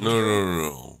one, Christmas No, Carol.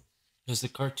 no. There's the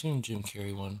cartoon Jim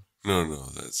Carrey one. No,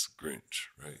 that's Grinch,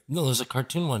 right? No, there's a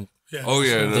cartoon one. Yeah. Oh,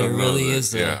 yeah, no, There no, really that-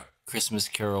 is a yeah. Christmas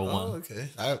Carol Oh, one. okay.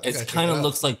 It kind of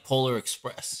looks like Polar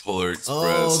Express. Polar Express,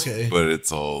 Oh, okay. but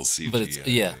it's all CGI But it's-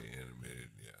 yeah. animated,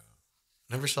 yeah.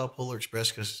 Never saw Polar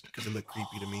Express because it looked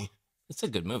creepy to me. It's a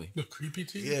good movie. Look creepy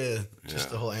to you? Yeah, just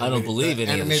the whole. I don't believe any of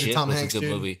the animated shit. Tom It's a Hanks good dude.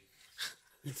 movie.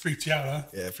 It freaked you out, huh?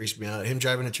 Yeah, it freaks me out. Him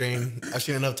driving a train. I've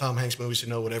seen enough Tom Hanks movies to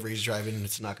know whatever he's driving,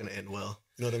 it's not going to end well.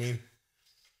 You know what I mean?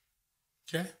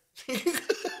 Okay.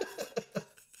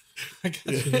 I got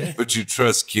you there. But you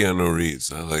trust Keanu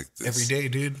Reeves. I like this. Every day,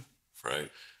 dude. Right?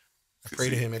 I pray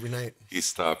to him every night. He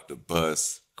stopped a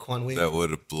bus Quan Wing. that would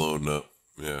have blown up.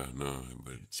 Yeah, no,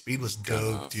 but Speed was got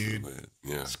dope, off dude. of it.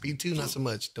 Yeah. Speed 2, not so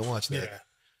much. Don't watch that. Yeah.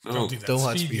 No, Don't do that. don't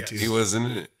watch Speed yes. 2. he wasn't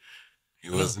in it. He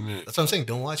wasn't in it. That's what I'm saying.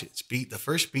 Don't watch it. Speed. The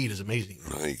first Speed is amazing.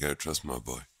 No, you gotta trust my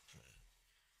boy.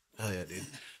 Oh yeah, dude.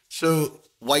 So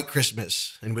White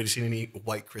Christmas. Anybody seen any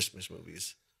White Christmas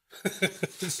movies?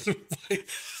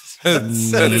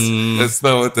 That's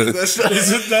not what the.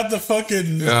 Isn't that the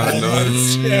fucking? Yeah,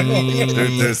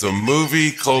 no, there's a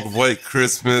movie called White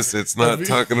Christmas. It's not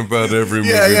talking about every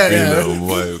movie being a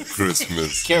White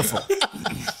Christmas. Careful.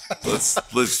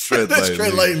 Let's tread lightly. Let's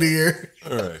tread lightly here.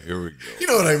 All right, here we go. You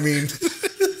know what I mean.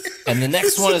 And the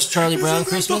next one is Charlie Brown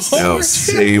Christmas. Now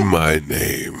say my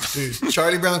name. Dude,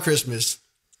 Charlie Brown Christmas.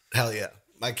 Hell yeah.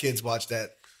 My kids watch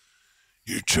that.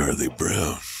 You're Charlie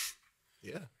Brown.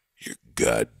 Yeah. You're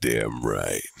goddamn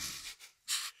right.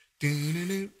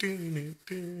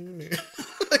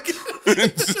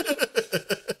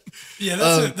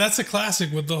 Yeah, that's a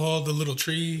classic with the little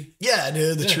tree. Yeah,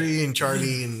 dude, the tree and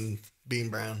Charlie and being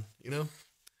brown, you know?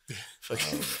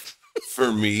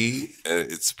 For me,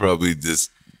 it's probably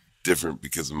just different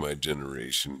because of my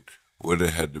generation. Would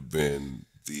have had to been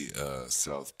the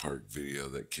South Park video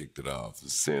that kicked it off,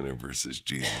 Santa versus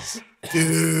Jesus.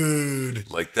 Dude.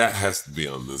 Like, that has to be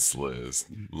on this list.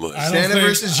 Santa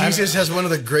versus Jesus has one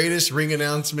of the greatest ring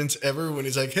announcements ever when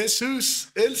he's like,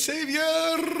 Jesus, El Savior,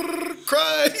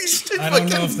 Christ. I don't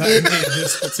know if that made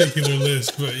this particular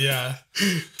list, but yeah.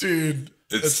 Dude.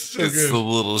 It's the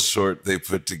little short they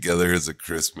put together as a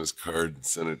Christmas card and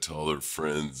sent it to all their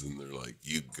friends, and they're like,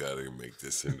 you gotta make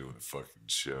this into a fucking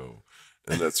show.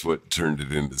 And that's what turned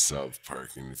it into South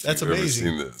Park. And if you've ever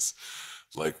seen this,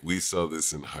 like, we saw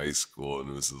this in high school,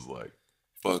 and this is like,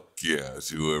 fuck yeah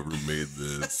to whoever made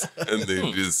this. And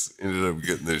they just ended up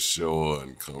getting this show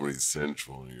on Comedy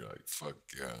Central, and you're like, fuck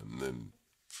yeah. And then,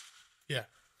 yeah.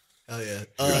 Hell yeah.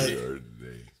 here we are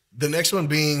today. The next one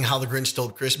being How the Grinch Stole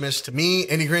Christmas. To me,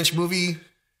 any Grinch movie,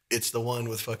 it's the one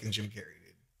with fucking Jim Carrey.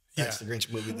 That's the Grinch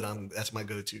movie that's my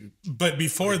go-to. But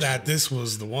before that, this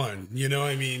was the one. You know,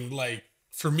 I mean, like,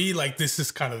 for me, like, this is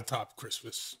kind of the top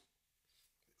Christmas.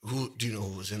 Who do you know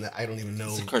who was in that? I don't even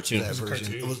know. It's a cartoon. That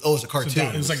version. It was It was a cartoon.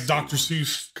 It was like Dr.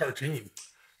 Seuss cartoon.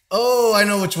 Oh, I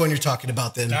know which one you're talking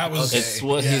about then. That was It's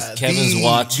what Kevin's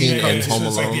watching and Home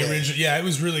Like Alone. the original, yeah, it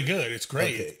was really good. It's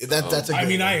great. Okay. That's a good I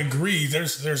mean, one. I agree.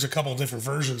 There's a couple different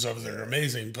versions of it that are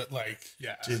amazing, but like,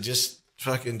 yeah. Dude, just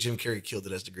fucking Jim Carrey killed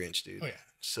it as the Grinch, dude. Oh, yeah.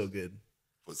 So good.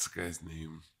 What's the guy's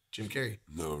name? Jim Carrey.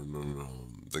 No.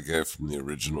 The guy from the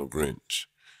original Grinch.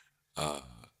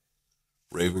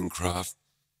 Ravencroft.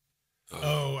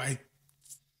 I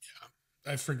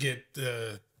forget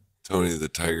the Tony the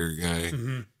Tiger guy.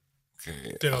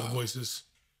 Okay. did all the voices.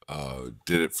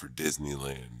 Did it for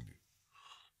Disneyland.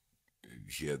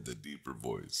 He had the deeper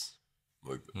voice.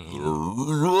 Like,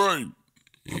 right.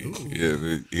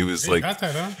 He was like, Got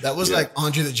that, huh? That was like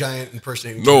Andre the Giant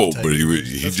impersonating. no, Tony but Tiger.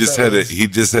 he That's just what that had was. he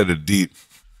just had a deep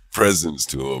presence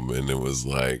to him, and it was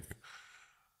like,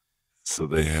 so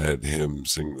they had him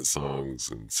sing the songs,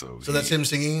 and so that's him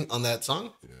singing on that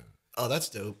song? Yeah. Oh, that's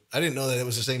dope. I didn't know that it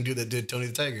was the same dude that did Tony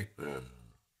the Tiger. Yeah.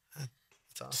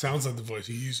 That's awesome. Sounds like the voice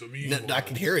he used with me. I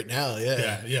can hear it now.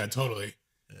 Yeah, totally.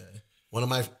 One of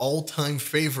my all-time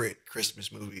favorite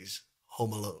Christmas movies,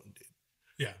 Home Alone, dude.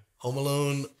 Yeah. Home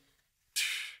Alone,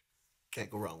 can't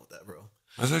go wrong with that, bro.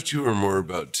 I thought you were more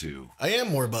about 2. I am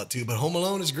more about 2, but Home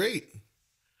Alone is great.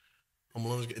 Home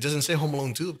Alone is great. It doesn't say Home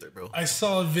Alone 2 up there, bro. I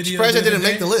saw a video. Surprised I the other didn't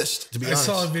make day. the list, to be honest.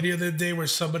 I saw a video the other day where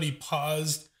somebody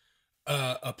paused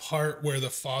a part where the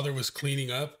father was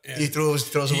cleaning up, and He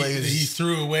throws away he his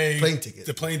threw away plane ticket.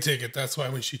 The plane ticket. That's why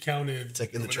when she counted, It's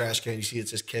like in the trash can. You see it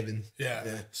says Kevin. Yeah.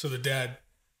 So the dad,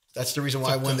 That's the reason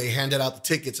why when they handed out the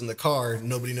tickets in the car,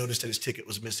 nobody noticed that his ticket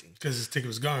was missing. because his ticket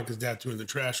was gone, because dad threw in the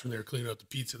trash when they were cleaning up the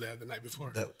pizza they had the night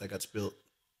before. That got spilled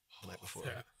the night before.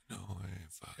 Yeah. No way.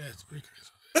 Fuck. Yeah, it's pretty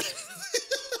crazy.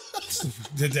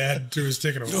 The dad threw his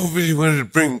ticket away. Nobody wanted to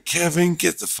bring Kevin.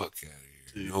 Get the fuck out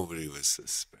of here. Nobody was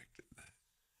suspecting that.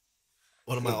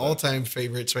 One of my all-time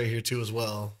favorites right here too as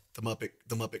well, the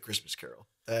Muppet Christmas Carol.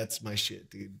 That's my shit,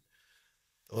 dude.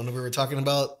 The one that we were talking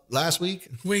about last week.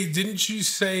 Wait, didn't you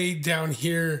say down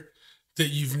here that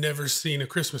you've never seen A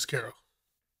Christmas Carol?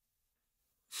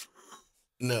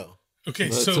 No. Okay,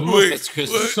 It's so a Muppets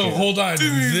Christmas so Carol. hold on.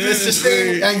 It's the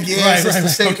same. And yes, Right, it's the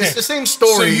same. okay. It's the same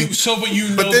story. But you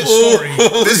know this- the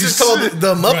story. This is called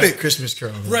the Muppet Right. Christmas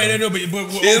Carol. Right, I know, but It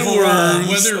overall,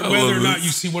 works. I whether or love not it.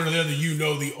 you see one or the other, you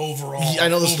know the overall. I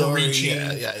know the story. overreaching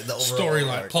Yeah, the overall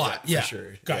storyline arc, plot. yeah, Yeah, for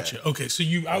sure. Gotcha. Yeah. Okay, so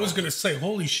I was gonna say,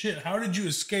 holy shit, how did you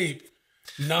escape?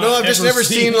 Not No, I've just ever never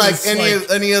seen like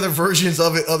this, any other versions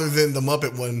of it other than the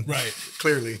Muppet one. Right.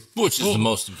 Clearly. Which is the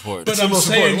most important. But the I'm most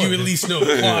saying important you one. at least know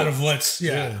the plot of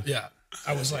yeah.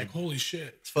 I was like, holy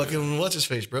shit. It's fucking what's his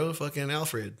face, bro? Fucking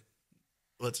Alfred.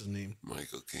 What's his name?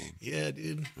 Michael Caine. Yeah,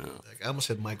 dude. Yeah. Like, I almost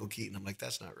said Michael Keaton. I'm like,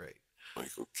 that's not right.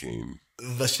 Michael Caine.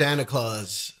 The Santa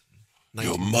Claus.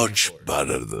 You're much 1994.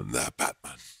 better than that,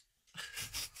 Batman.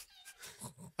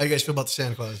 How you guys feel about the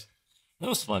Santa Claus? That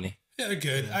was funny. Yeah, they're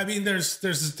good. I mean, there's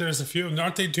a few of them.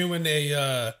 Aren't they doing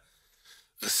a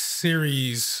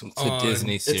series? It's a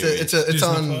Disney series. It's Disney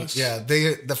on. Plus? Yeah,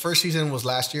 the first season was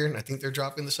last year, and I think they're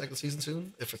dropping the second season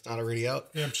soon if it's not already out.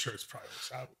 Yeah, I'm sure it's probably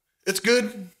out. It's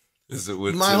good. Is it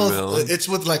with My Tim whole, Allen? it's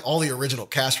with like all the original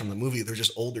cast from the movie. They're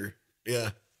just older. Yeah.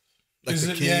 Like Is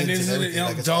the it? kids Yeah, and isn't it? everything.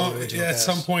 Like it's all the original At cast.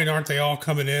 some point, aren't they all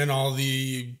coming in? All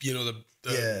the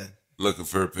Yeah. Looking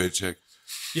for a paycheck?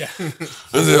 yeah.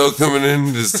 Are they all coming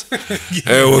in? Just,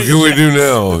 hey, what can we do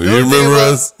now? You only thing remember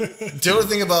about- us? The only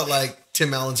thing about like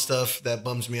Tim Allen stuff that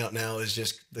bums me out now is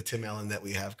just the Tim Allen that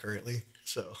we have currently.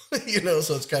 So,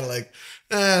 so it's kind of like,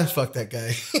 fuck that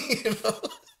guy.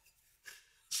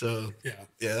 So,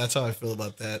 yeah, that's how I feel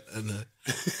about that. And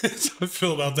That's how I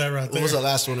feel about that right what there. was the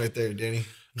last one right there, Danny?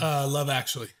 Love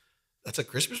Actually. That's a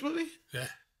Christmas movie? Yeah.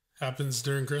 Happens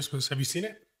during Christmas. Have you seen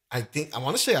it? I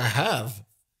want to say I have.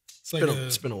 It's like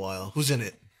It's been a while. Who's in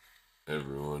it?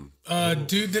 Everyone.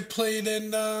 dude that played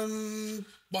in Walking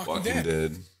Walking Dead.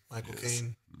 Dead. Michael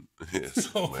Caine. Yes.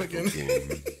 Oh, Michael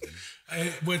Caine.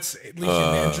 What's Lincoln?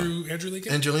 Andrew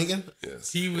Lincoln? Andrew Lincoln?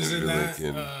 Yes. He was in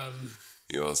Andrew that. Lincoln.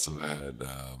 He also had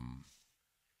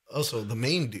Also, the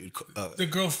main dude. The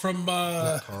girl from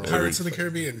Carl. Pirates of the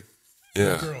Caribbean.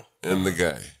 yeah, girl. and the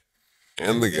guy.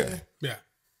 And the guy. Yeah.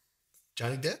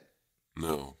 Johnny Depp?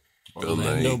 No. Bill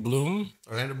Orlando Nye. Bloom.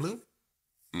 Orlando Bloom?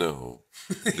 No.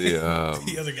 The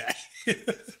The other guy.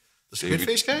 The squid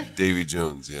face guy? Davy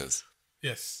Jones, yes.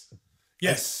 yes.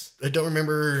 Yes. I don't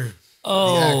remember the actor. I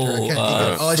Oh, can't think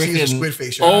of it. All I see is a freaking squid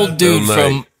face. old dude Bill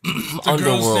from The girl's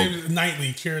Underworld. name Knightley,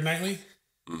 Keira Knightley.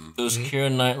 It was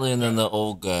Keira Knightley and then the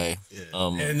old guy.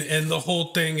 And the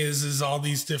whole thing is all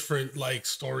these different like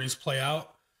stories play out.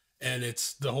 And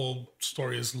it's the whole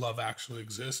story is Love Actually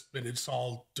exists, and it's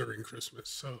all during Christmas.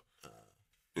 So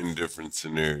In different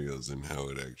scenarios and how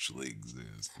it actually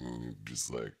exists. And you're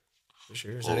just like, For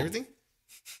sure. Is that everything?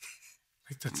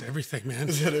 like, that's everything, man.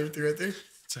 Is that everything right there?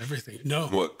 It's everything. No.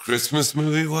 what, Christmas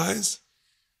movie wise?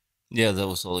 Yeah, that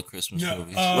was all the Christmas No,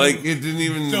 movies. Like, it didn't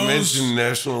even those- mention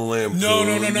National Lampoon. No.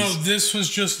 This was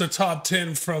just the top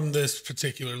 10 from this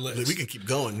particular list. We can keep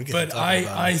going. We can But keep talking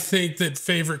about I it. think that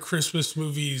favorite Christmas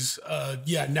movies,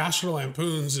 National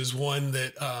Lampoons is one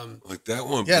that, Like, that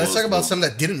one. Yeah, let's blows talk about my- some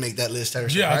that didn't make that list. That are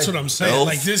yeah, that's what I'm saying. Elf.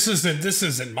 Like this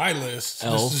isn't my list.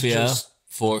 Elf, This is yeah. just,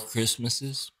 4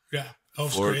 Christmases. yeah.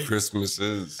 Elf's Four great.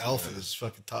 Christmases. Alpha is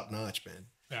fucking top notch, man.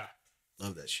 Yeah.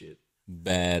 Love that shit.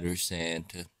 Bad or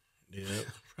Santa. Yeah.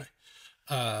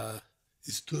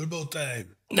 It's turbo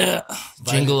time. Yeah.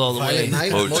 Jingle all the Violent way.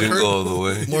 Night. Oh, more Jingle All the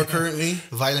Way. More currently,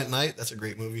 Violent Night. That's a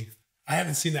great movie. I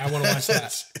haven't seen that. I want to watch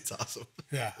that. It's awesome.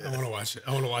 Yeah, I want to watch it.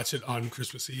 I want to watch it on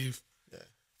Christmas Eve. Yeah.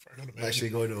 Before I go to I'm bed. actually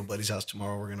going to a buddy's house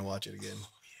tomorrow. We're gonna watch it again.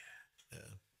 Yeah.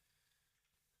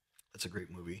 That's a great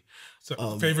movie.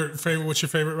 So favorite. What's your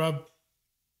favorite, Rob?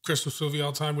 Christmas movie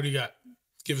all time. What do you got?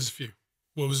 Give us a few.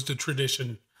 What was the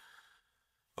tradition?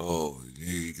 Oh,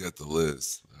 you got the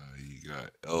list. You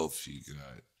got Elf. You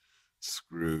got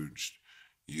Scrooge.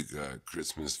 You got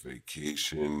Christmas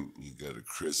Vacation. You got A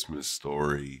Christmas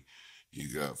Story.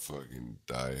 You got fucking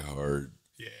Die Hard.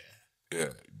 Yeah. Yeah,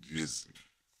 just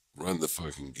run the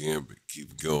fucking gambit.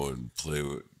 Keep going.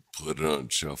 Put it on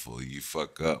shuffle. You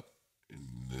fuck up, and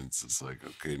then it's just like,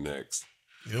 okay, next.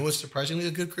 You know what's surprisingly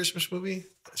a good Christmas movie?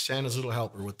 Santa's Little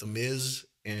Helper with The Miz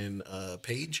and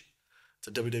Paige. It's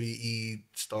a WWE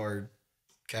starred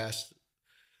cast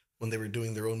when they were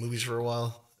doing their own movies for a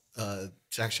while.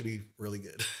 It's actually really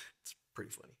good. It's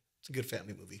pretty funny. It's a good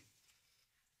family movie.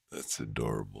 That's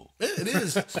adorable. Yeah, it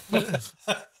is.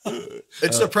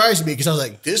 It surprised me because I was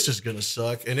like, "This is gonna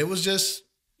suck," and it was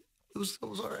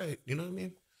all right. You know what I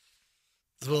mean?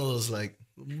 It's one of those like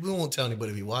we won't tell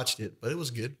anybody we watched it, but it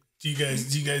was good. Do you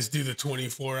guys do the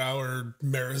 24-hour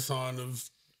marathon of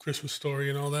Christmas Story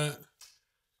and all that?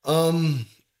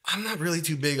 I'm not really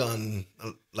too big on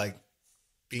like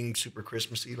being super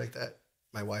Christmassy like that.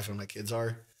 My wife and my kids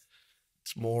are.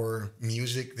 It's more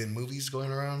music than movies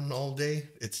going around all day.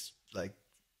 It's like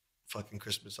fucking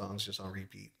Christmas songs just on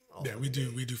repeat. Yeah, we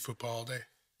do. We do football all day.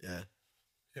 Yeah.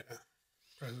 Yeah,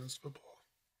 President's football.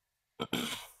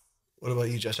 What about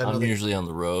you, Josh? I know I'm that- usually on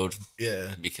the road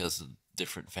yeah. because of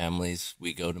different families.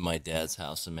 We go to my dad's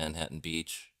house in Manhattan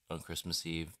Beach on Christmas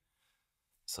Eve.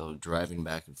 So driving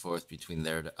back and forth between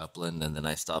there to Upland, and then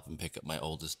I stop and pick up my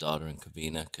oldest daughter in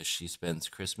Covina because she spends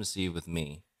Christmas Eve with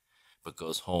me, but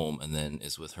goes home and then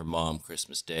is with her mom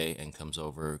Christmas Day and comes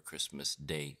over Christmas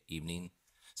Day evening.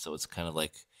 So it's kind of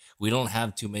like we don't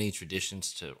have too many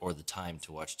traditions or the time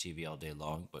to watch TV all day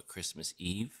long, but Christmas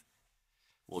Eve,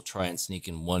 we'll try and sneak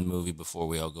in one movie before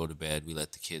we all go to bed. We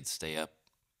let the kids stay up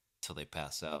till they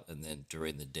pass out, and then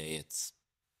during the day it's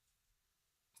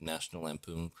National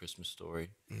Lampoon Christmas Story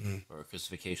or Christmas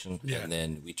Vacation, Yeah. and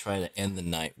then we try to end the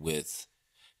night with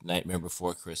Nightmare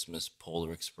Before Christmas,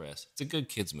 Polar Express. It's a good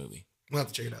kids movie. We'll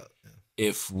have to check it out. Yeah.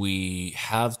 If we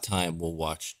have time, we'll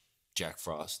watch Jack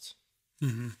Frost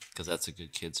because that's a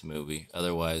good kids movie.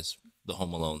 Otherwise, the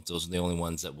Home Alone. Those are the only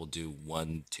ones that will do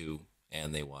 1, 2,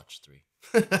 and they watch 3.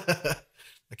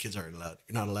 The kids aren't allowed.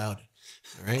 You're not allowed.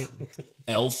 All right.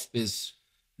 Elf is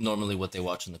normally what they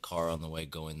watch in the car on the way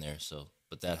going there. So,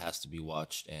 but that has to be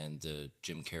watched. And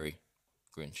Jim Carrey,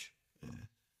 Grinch. I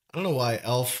don't know why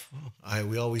Elf.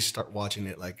 We always start watching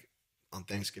it like on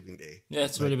Thanksgiving Day. Yeah,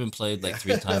 it's already been played like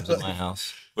 3 times at my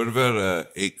house. What about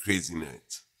 8 Crazy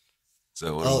Nights? Is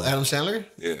that one? Oh, Adam Sandler.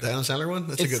 Yeah. The Adam Sandler one.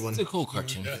 That's a good one. It's a cool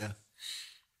cartoon. Yeah.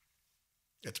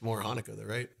 It's more Hanukkah, though,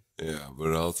 right? Yeah,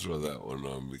 but I'll throw that one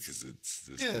on because it's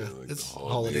just Yeah, kinda like it's the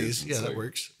holidays. Yeah, It's that like-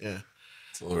 works. Yeah.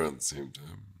 It's all around the same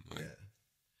time. Like,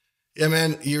 Yeah,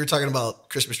 man, you were talking about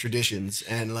Christmas traditions,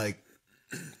 and like,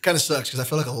 kind of sucks because I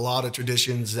feel like a lot of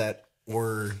traditions that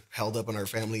were held up in our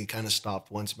family kind of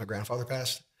stopped once my grandfather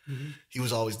passed. He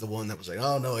was always the one that was like,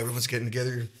 "Oh no, everyone's getting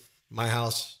together, my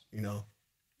house,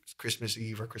 it's Christmas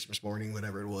Eve or Christmas morning,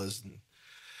 whatever it was."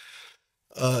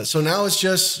 And, so now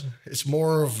it's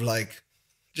more of like,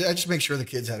 I just make sure the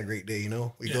kids had a great day.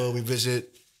 We go, we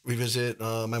visit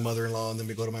my mother-in-law, and then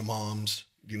we go to my mom's.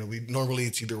 We normally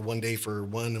it's either one day for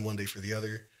one and one day for the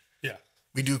other. Yeah.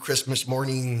 We do Christmas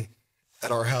morning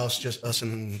at our house, just us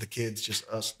and the kids, just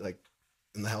us like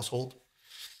in the household.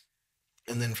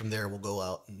 And then from there we'll go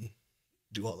out and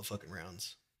do all the fucking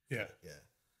rounds. Yeah. Yeah.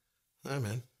 All right,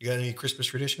 man. You got any Christmas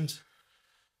traditions?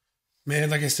 Man,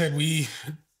 like I said, we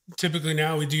typically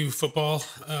now we do football.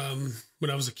 When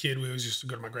I was a kid, we always used to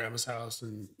go to my grandma's house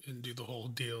and do the whole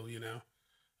deal,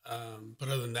 But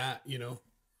other than that, we're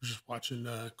just watching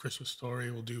Christmas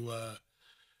Story. We'll do,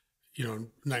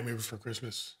 Nightmare Before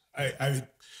Christmas. I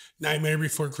Nightmare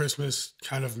Before Christmas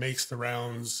kind of makes the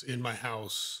rounds in my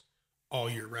house all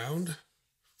year round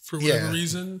for whatever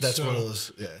reason. That's So one of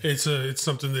those. Yeah. it's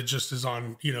something that just is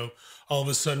on, all of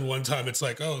a sudden one time it's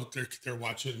like, oh, they're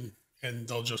watching, and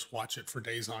they'll just watch it for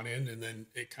days on end, and then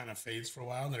it kind of fades for a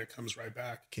while, and then it comes right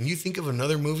back. Can you think of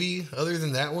another movie other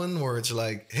than that one where it's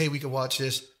like, hey, we could watch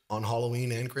this on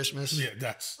Halloween and Christmas? Yeah,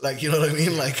 that's Like, you know what I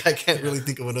mean? Like, I can't really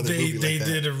think of another they movie like that.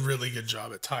 did a really good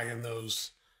job at tying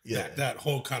those Yeah. that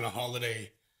whole kind of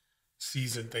holiday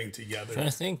season thing together. I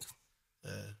think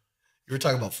You were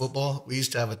talking about football. We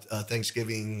used to have a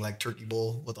Thanksgiving like turkey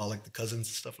bowl with all like the cousins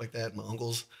and stuff like that, my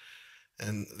uncles.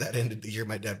 And that ended the year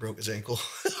my dad broke his ankle.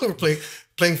 We were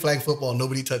playing flag football.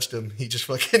 Nobody touched him. He just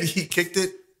he kicked it,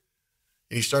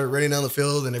 and he started running down the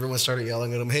field, and everyone started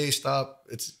yelling at him, "Hey, stop!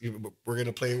 We're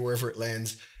gonna play wherever it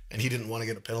lands." And he didn't want to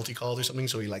get a penalty called or something,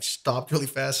 so he like stopped really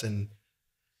fast, and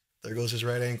there goes his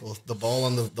right ankle. The ball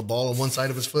on one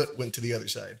side of his foot went to the other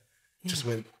side. Just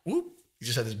went whoop. He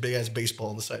just had this big ass baseball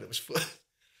on the side of his foot.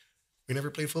 We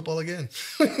never played football again.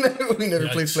 we never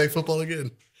played flag football again.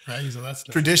 Right? So that's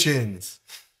Traditions.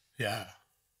 yeah.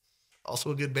 Also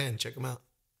a good band. Check them out.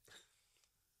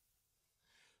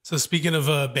 So speaking of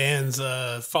bands,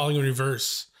 Falling in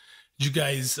Reverse, did you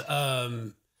guys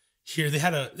hear they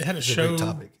had a It's a show big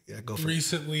topic. Yeah, go for it.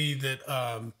 recently that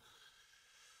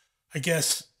I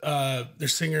guess their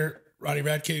singer Ronnie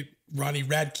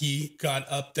Radke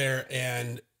got up there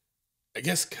and I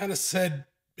guess kind of said,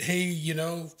 "Hey,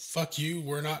 fuck you.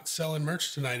 We're not selling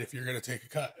merch tonight if you're going to take a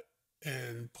cut,"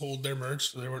 and pulled their merch,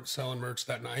 so they weren't selling merch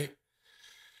that night.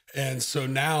 And so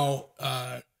now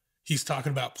he's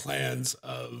talking about plans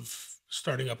of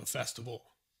starting up a festival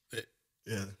that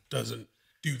Yeah. doesn't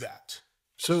do that.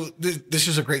 So this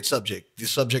is a great subject. The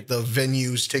subject of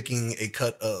venues taking a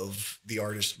cut of the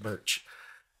artist's merch.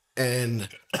 And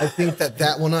I think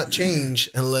that will not change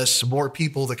unless more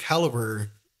people the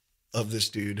caliber of this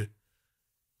dude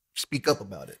speak up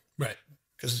about it. Right.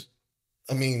 Because,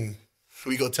 I mean,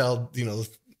 we go tell,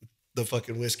 the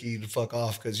fucking whiskey to fuck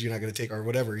off because you're not going to take our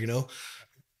whatever,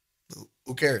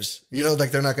 Who cares?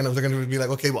 Like they're going to be like,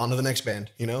 okay, well, on to the next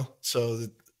band, So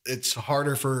it's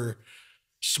harder for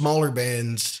smaller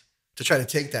bands to try to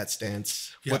take that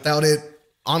stance without it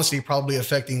honestly probably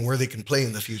affecting where they can play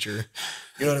in the future.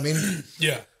 You know what I mean?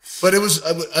 Yeah. But it was,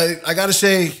 I got to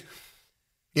say,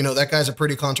 that guy's a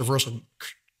pretty controversial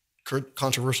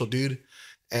dude.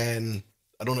 And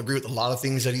I don't agree with a lot of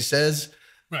things that he says,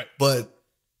 Right. but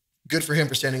good for him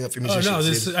for standing up for musicians. Oh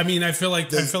no, dude. I feel like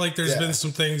there's yeah. been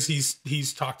some things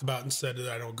he's talked about and said that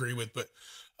I don't agree with, but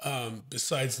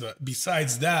besides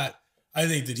that, I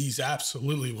think that he's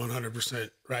absolutely 100%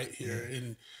 right here.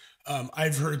 And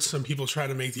I've heard some people try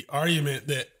to make the argument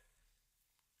that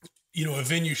a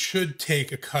venue should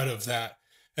take a cut of that.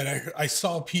 And I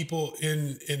saw people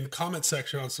in the comment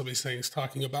section on some of these things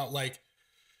talking about like,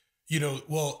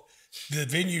 well, the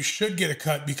venue should get a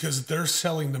cut because they're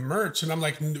selling the merch. And I'm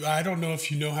like, I don't know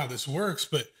if you know how this works,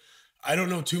 but I don't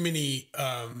know too many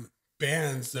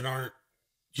bands that aren't,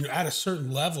 at a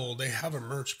certain level, they have a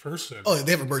merch person. Oh,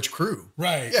 they have a merch crew.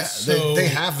 Right. Yeah. So, they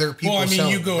have their people. Well, I mean,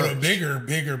 you go merch.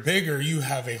 to bigger, you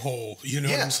have a whole, what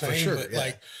I'm saying? For sure, but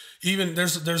like, even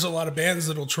there's a lot of bands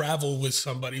that'll travel with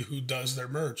somebody who does their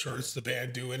merch, or it's the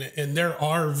band doing it. And there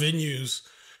are venues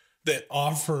that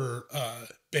offer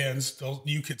bands,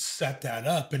 you could set that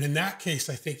up. And in that case,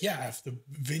 I think, if the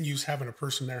venue's having a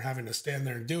person there having to stand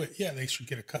there and do it, they should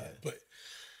get a cut. But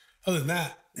other than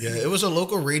that, it was a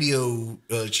local radio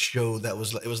show it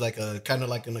was like a kind of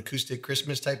like an acoustic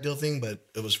Christmas type deal thing, but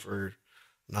it was for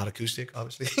not acoustic,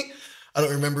 obviously. I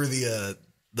don't remember the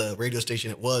radio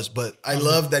station it was, but I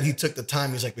love that he took the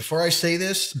time. He's like, before I say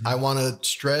this, I want to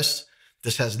stress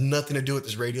this has nothing to do with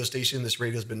this radio station. This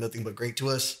radio's been nothing but great to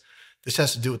us. This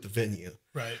has to do with the venue.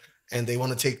 Right. And they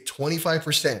want to take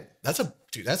 25%. That's a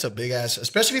big ass,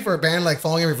 especially for a band like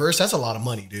Falling in Reverse. That's a lot of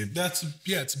money, dude. It's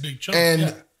a big chunk.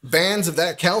 And bands of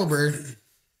that caliber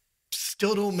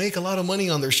still don't make a lot of money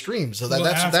on their streams. So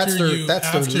that's their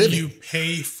living. You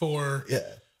pay for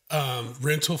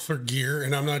rental for gear,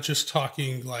 and I'm not just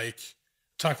talking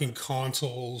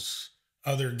consoles,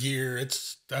 other gear.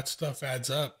 That stuff adds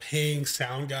up. Paying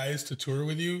sound guys to tour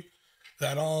with you,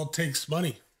 that all takes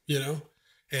money, And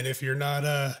if you're not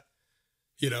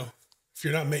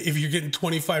if you're getting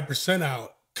 25%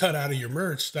 cut out of your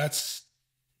merch, that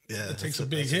takes a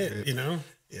big hit,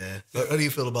 Yeah. How do you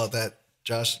feel about that,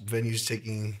 Josh? Venues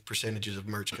taking percentages of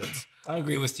merch cuts? I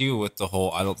agree with you with the whole,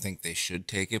 I don't think they should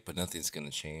take it, but nothing's going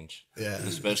to change. Yeah.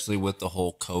 Especially with the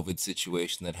whole COVID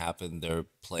situation that happened. They're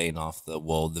playing off the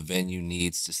venue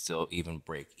needs to still even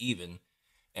break even.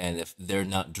 And if they're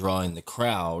not drawing the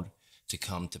crowd to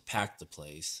come to pack the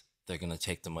place, they're going to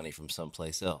take the money from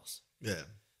someplace else. Yeah.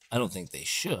 I don't think they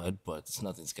should, but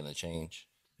nothing's going to change.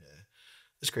 Yeah.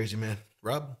 It's crazy, man.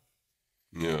 Rob?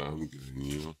 Yeah, I'm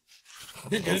good.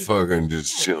 I'm fucking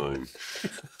just chilling.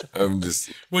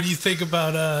 What do you think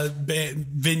about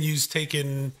venues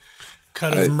taking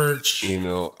cut of merch?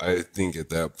 I think at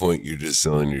that point you're just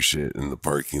selling your shit in the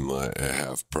parking lot at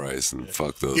half price, and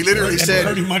fuck those. He literally guys. said,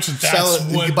 pretty much sell it,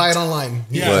 you can buy it online.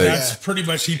 That's pretty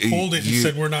much, he pulled it and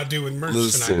said, we're not doing merch tonight.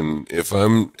 Listen, if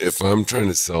I'm trying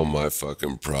to sell my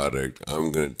fucking product,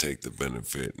 I'm gonna take the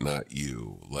benefit, not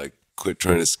you. Like, quit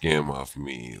trying to scam off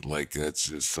me. Like, that's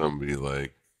just somebody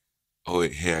like, oh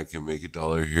wait, hey, I can make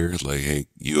 $1 here. Like, hey,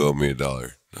 you owe me $1. No,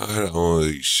 I don't owe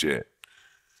you shit.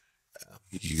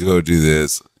 You go do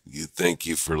this. You thank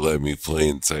you for letting me play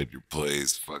inside your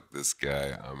place. Fuck this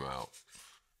guy. I'm out.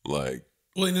 Like,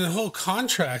 well, and the whole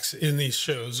contracts in these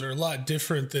shows are a lot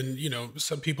different than,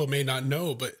 some people may not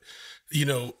know, but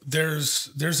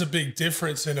there's a big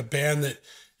difference in a band that,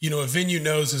 a venue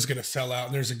knows is going to sell out,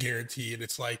 and there's a guarantee. And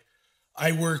it's like,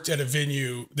 I worked at a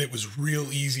venue that was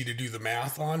real easy to do the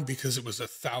math on because it was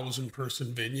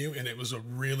 1,000-person venue, and it was a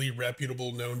really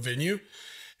reputable, known venue.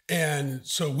 And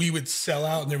so we would sell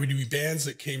out, and there would be bands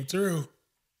that came through,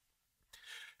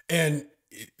 and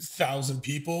 1,000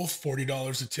 people,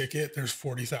 $40 a ticket, there's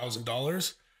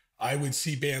 $40,000. I would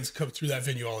see bands come through that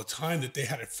venue all the time that they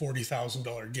had a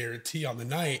 $40,000 guarantee on the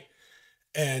night.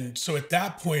 And so at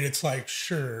that point, it's like,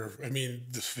 sure, I mean,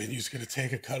 this venue's going to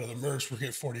take a cut of the merch. We're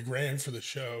getting $40,000 for the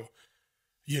show,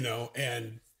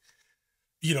 and,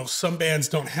 some bands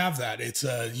don't have that. It's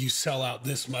you sell out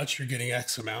this much, you're getting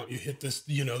X amount. You hit this,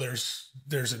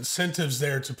 there's incentives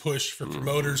there to push for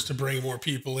promoters to bring more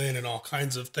people in and all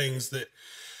kinds of things that,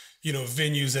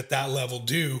 venues at that level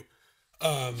do.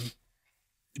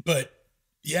 But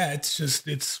yeah, it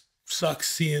sucks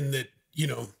seeing that,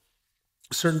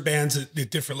 certain bands at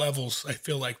different levels, I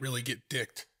feel like really get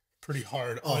dicked pretty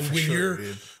hard.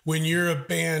 When you're a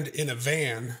band in a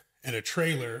van and a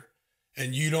trailer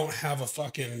and you don't have a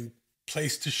fucking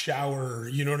place to shower,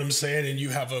 you know what I'm saying? And you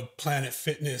have a Planet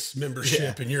Fitness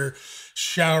membership and you're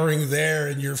showering there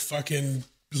and you're fucking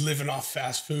living off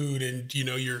fast food, and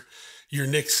your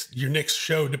next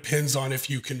show depends on if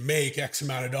you can make X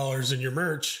amount of dollars in your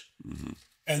merch. Mm-hmm.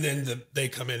 And then they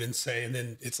come in and say, and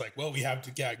then it's like, well, we have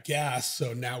to get gas,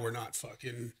 so now we're not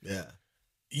fucking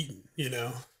eating,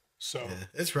 So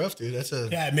it's rough, dude.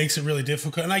 it makes it really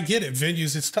difficult. And I get it.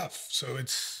 Venues, it's tough. So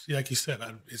it's like you said,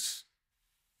 it's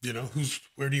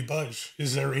where do you budge?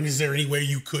 Is there any way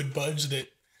you could budge that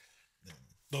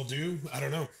they'll do? I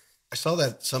don't know. I saw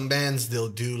that some bands, they'll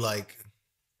do like,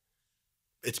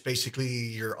 it's basically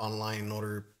your online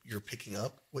order. You're picking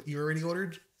up what you already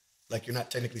ordered. Like you're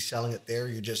not technically selling it there.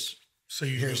 You're just So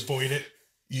you just void it.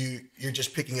 you're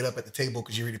just picking it up at the table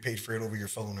because you already paid for it over your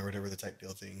phone or whatever the type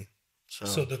deal thing.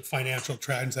 So the financial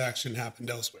transaction happened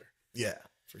elsewhere. Yeah,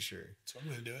 for sure. So I'm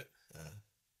gonna do it.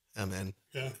 Yeah, man.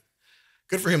 Yeah.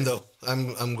 Good for him though.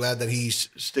 I'm glad that he's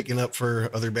sticking up for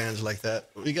other bands like that.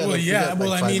 We got Well, we yeah. got Well,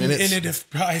 like I 5 mean, minutes. and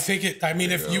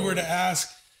if you were to ask,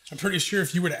 I'm pretty sure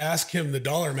if you were to ask him the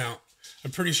dollar amount,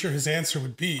 I'm pretty sure his answer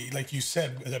would be, like you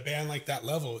said, with a band like that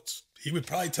level, he would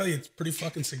probably tell you it's pretty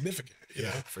fucking significant. You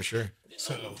know? for sure.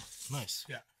 So Nice.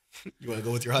 yeah. You want to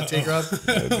go with your hot take, Rob? It's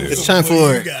It's time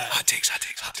for you got? hot takes.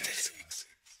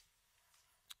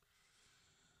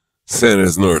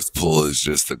 Santa's North Pole is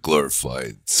just a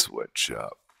glorified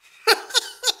sweatshop.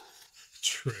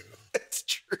 True. It's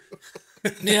true.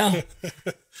 Yeah.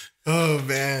 Oh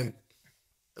man,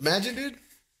 imagine, dude.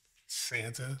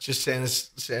 Santa. Just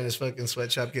Santa's fucking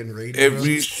sweatshop getting raided.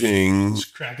 Everything,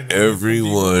 Just cracking the everything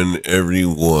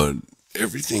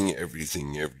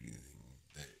that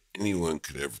anyone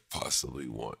could ever possibly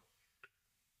want.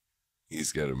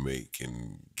 He's got to make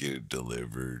and get it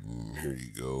delivered, and here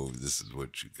you go. This is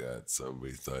what you got.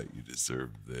 Somebody thought you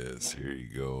deserved this. Here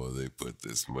you go. They put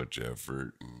this much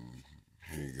effort, and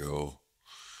here you go.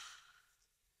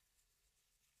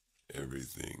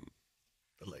 Everything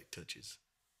The light touches.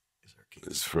 Is our king.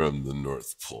 is from the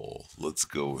North Pole. Let's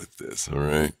go with this, all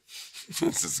right?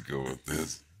 Let's just go with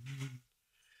this.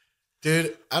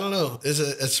 Dude, I don't know. Is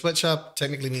a sweatshop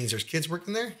technically means there's kids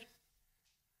working there?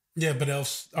 Yeah, but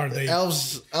elves are they?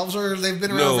 Elves they've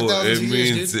been around for No, thousands it of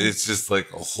years, means dude. it's just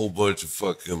like a whole bunch of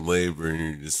fucking labor, and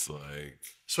you're just like,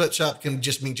 Sweatshop can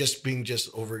just mean being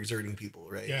overexerting people,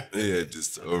 right? Yeah. yeah,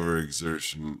 just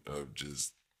overexertion of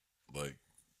just like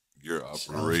your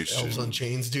operation. Elves on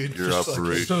chains, dude. Your Just fucking-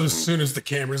 operation. So as soon as the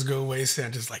cameras go away,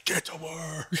 Santa's like, "Get to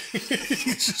work!"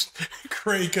 He's just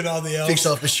cranking on the elves. Takes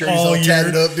off his shirt, he's all year.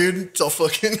 tatted up, dude. It's all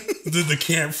fucking. The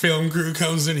camp film crew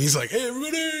comes in. He's like, "Hey,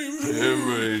 everybody!"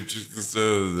 Everybody, check this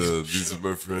out. These are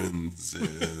my friends.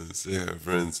 Yeah, say hi,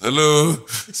 friends. Hello.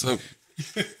 So,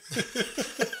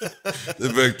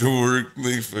 they're back to work.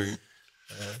 They fucking.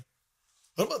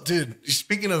 What about, dude?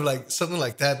 Speaking of like something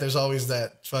like that, there's always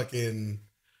that fucking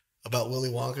about Willy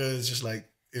Wonka. It's just like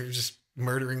it was just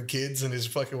murdering kids in his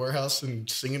fucking warehouse and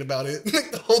singing about it.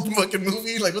 Like the whole fucking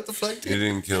movie. Like what the fuck, He dude?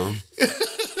 didn't kill him.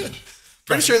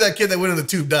 Pretty sure that kid that went in the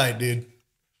tube died, dude.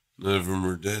 None of them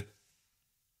are dead.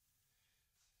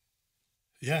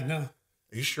 Yeah, no, Are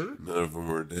you sure? None of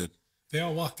them are dead. they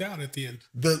all walked out at the end.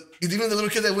 Even the little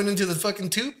kid that went into the fucking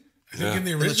tube. I think in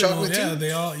the the original, chocolate yeah, tube?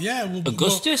 they all, yeah. Well,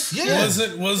 Augustus? Yeah.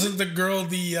 wasn't the girl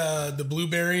the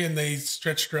blueberry and they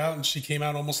stretched her out and she came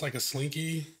out almost like a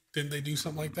slinky? Didn't they do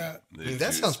something like that? I mean,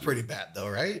 that sounds pretty bad, though,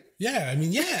 right? Yeah, I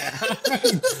mean, yeah.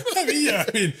 I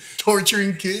mean,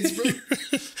 Torturing kids, bro.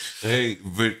 Hey,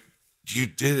 but you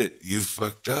did it. You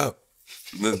fucked up.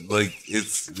 Like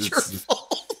it's Your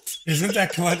fault. isn't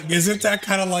that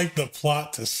kind of like the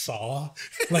plot to Saw?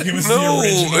 Like it was no, the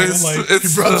original. it's Like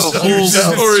it's brought the it on whole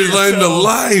yourself. storyline to Yourself.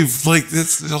 life. Like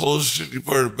that's the whole shitty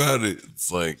part about it. It's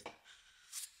like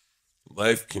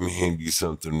life can hand you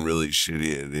something really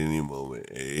shitty at any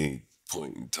moment, at any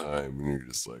point in time, and you're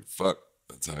just like, "Fuck,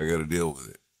 that's how I got to deal with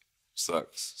it."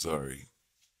 Sucks. Sorry.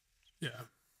 yeah.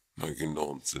 My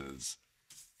condolences.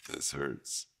 This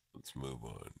hurts. Let's move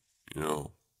on. You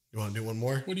know. You want to do one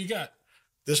more? What do you got?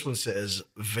 This one says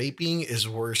vaping is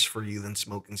worse for you than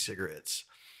smoking cigarettes.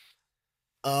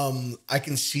 I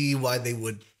can see why they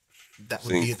would. That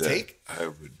would be a that take. I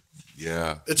would.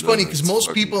 Yeah. It's No, funny because it's most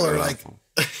fucking people are like,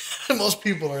 awful. most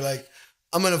people are like,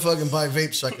 I'm gonna fucking buy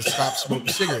vapes so I can stop smoking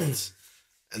cigarettes,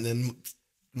 and then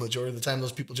majority of the time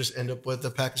those people just end up with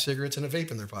a pack of cigarettes and a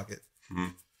vape in their pocket.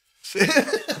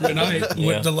 When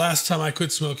Yeah. the last time I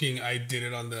quit smoking, I did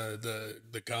it on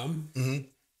the gum,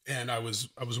 and I was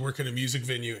working a music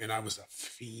venue, and I was a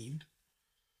fiend,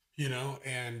 you know,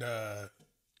 and I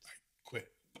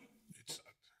quit. It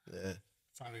sucked. Yeah.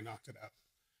 Finally knocked it out,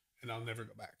 and I'll never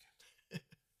go back.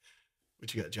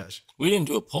 What you got, Josh? We didn't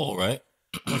do a poll, right?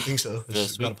 I don't think so. This This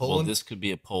is about a week? poll Well, one? this could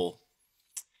be a poll.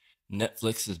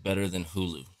 Netflix is better than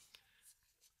Hulu.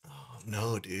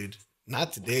 No, dude,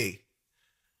 not today.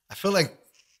 I feel like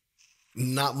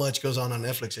not much goes on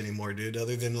Netflix anymore, dude.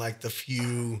 Other than like the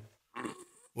few,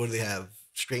 what do they have?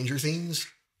 Stranger Things.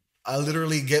 I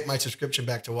literally get my subscription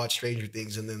back to watch Stranger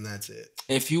Things, and then that's it.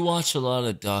 If you watch a lot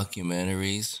of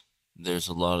documentaries, there's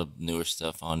a lot of newer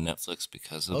stuff on Netflix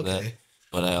because of that. Okay.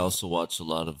 But I also watch a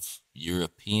lot of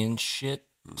European shit.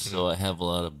 So I have a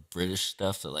lot of British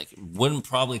stuff that like wouldn't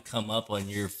probably come up on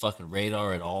your fucking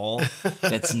radar at all.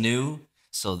 That's new.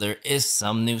 So there is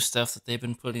some new stuff that they've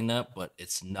been putting up, but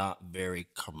it's not very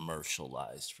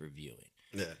commercialized for viewing.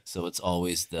 Yeah. So it's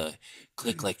always the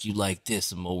click like you like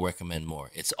this and we'll recommend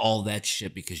more. It's all that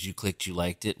shit because you clicked you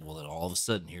liked it. Well, then all of a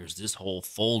sudden here's this whole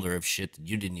folder of shit that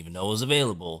you didn't even know was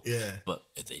available. Yeah. But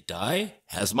if they die,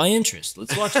 has my interest.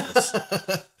 Let's watch this.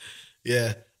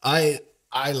 Yeah. I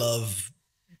love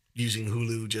using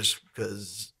Hulu just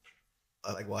because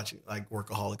I like watching, like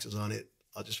Workaholics is on it.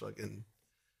 I'll just fucking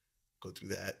go through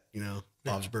that, you know,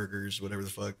 Bob's Burgers, whatever the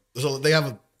fuck. So they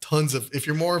have tons of, if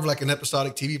you're more of like an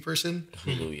episodic TV person,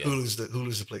 Hulu, yeah. Hulu's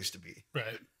the place to be.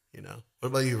 Right. You know, what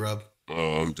about you, Rob?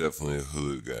 Oh, I'm definitely a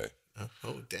Hulu guy.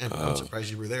 Oh, damn. I'm surprised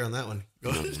you were there on that one.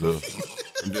 Go ahead.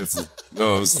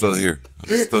 I'm still here.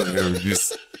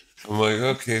 I'm like,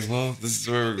 okay, well, this is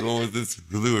where we're going with this.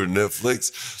 Hulu or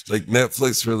Netflix. Like,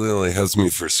 Netflix really only has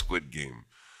me for Squid Game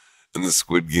and the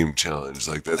Squid Game challenge.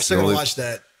 Like, I that's still the only. watch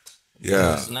that.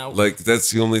 Yeah, Now- like that's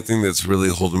the only thing that's really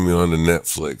holding me on to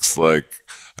Netflix. Like,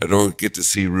 I don't get to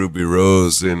see Ruby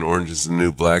Rose and Orange is the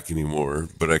New Black anymore,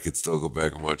 but I could still go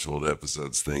back and watch old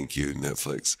episodes. Thank you,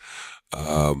 Netflix.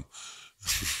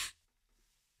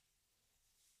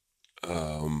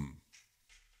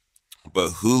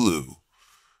 But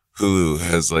Hulu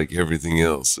has like everything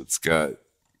else. It's got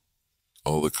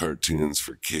all the cartoons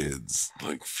for kids,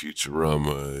 like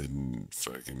Futurama and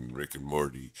fucking Rick and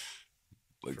Morty,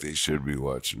 like they should be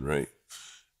watching, right?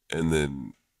 And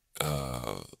then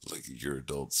like your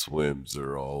Adult Swims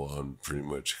are all on pretty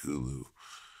much Hulu.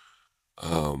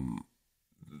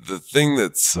 The thing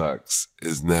that sucks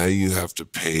is now you have to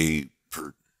pay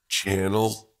per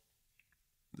channel.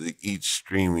 Each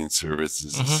streaming service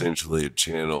is essentially a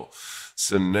channel.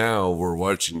 So now we're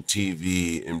watching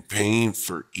TV and paying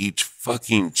for each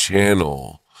fucking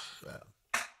channel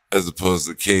as opposed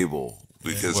to cable,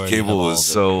 because Where you have cable all is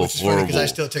the- so Which is funny horrible. because I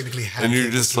still technically have And you're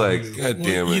cable just through like, Hulu. God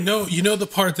damn it. You know the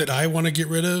part that I want to get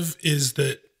rid of is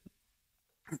that,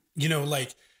 you know,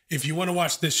 like if you want to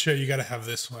watch this show, you got to have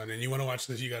this one, and you want to watch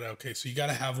this, you got to so you got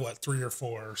to have what 3 or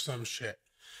 4 or some shit,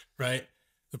 right?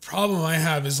 The problem I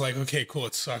have is like, okay, cool,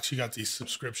 it sucks. You got these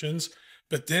subscriptions,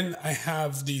 but then I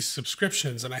have these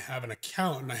subscriptions and I have an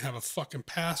account and I have a fucking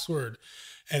password,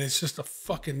 and it's just a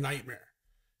fucking nightmare.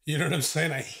 You know what I'm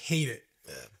saying? I hate it.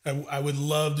 I would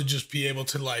love to just be able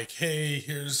to like, hey,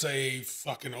 here's a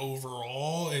fucking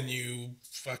overall, and you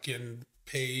fucking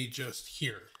pay just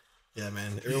here. Yeah,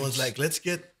 man. Everyone's like, let's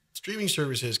get streaming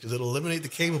services because it'll eliminate the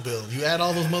cable bill. You add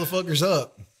all those motherfuckers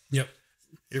up, Yep.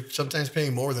 you're sometimes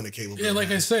paying more than a cable bill. Yeah, like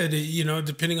man. I said, you know,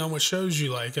 depending on what shows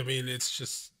you like, I mean, it's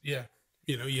just, yeah,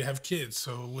 you know, you have kids,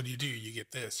 so what do? You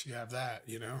get this, you have that,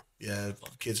 you know? Yeah,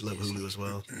 kids love Hulu as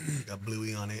well. Got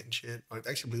Bluey on it and shit.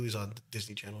 Actually, Bluey's on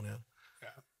Disney Channel now.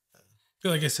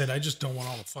 Like I said, I just don't want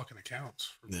all the fucking accounts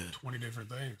for Yeah. 20 different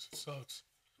things. It sucks.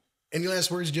 Any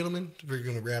last words, gentlemen? We're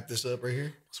going to wrap this up right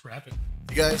here. Let's wrap it.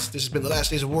 You guys, this has been the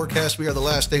Last Days of Warcast. We are the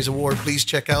Last Days of War. Please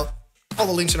check out all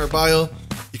the links in our bio.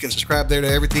 You can subscribe there to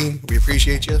everything. We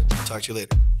appreciate you. Talk to you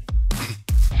later.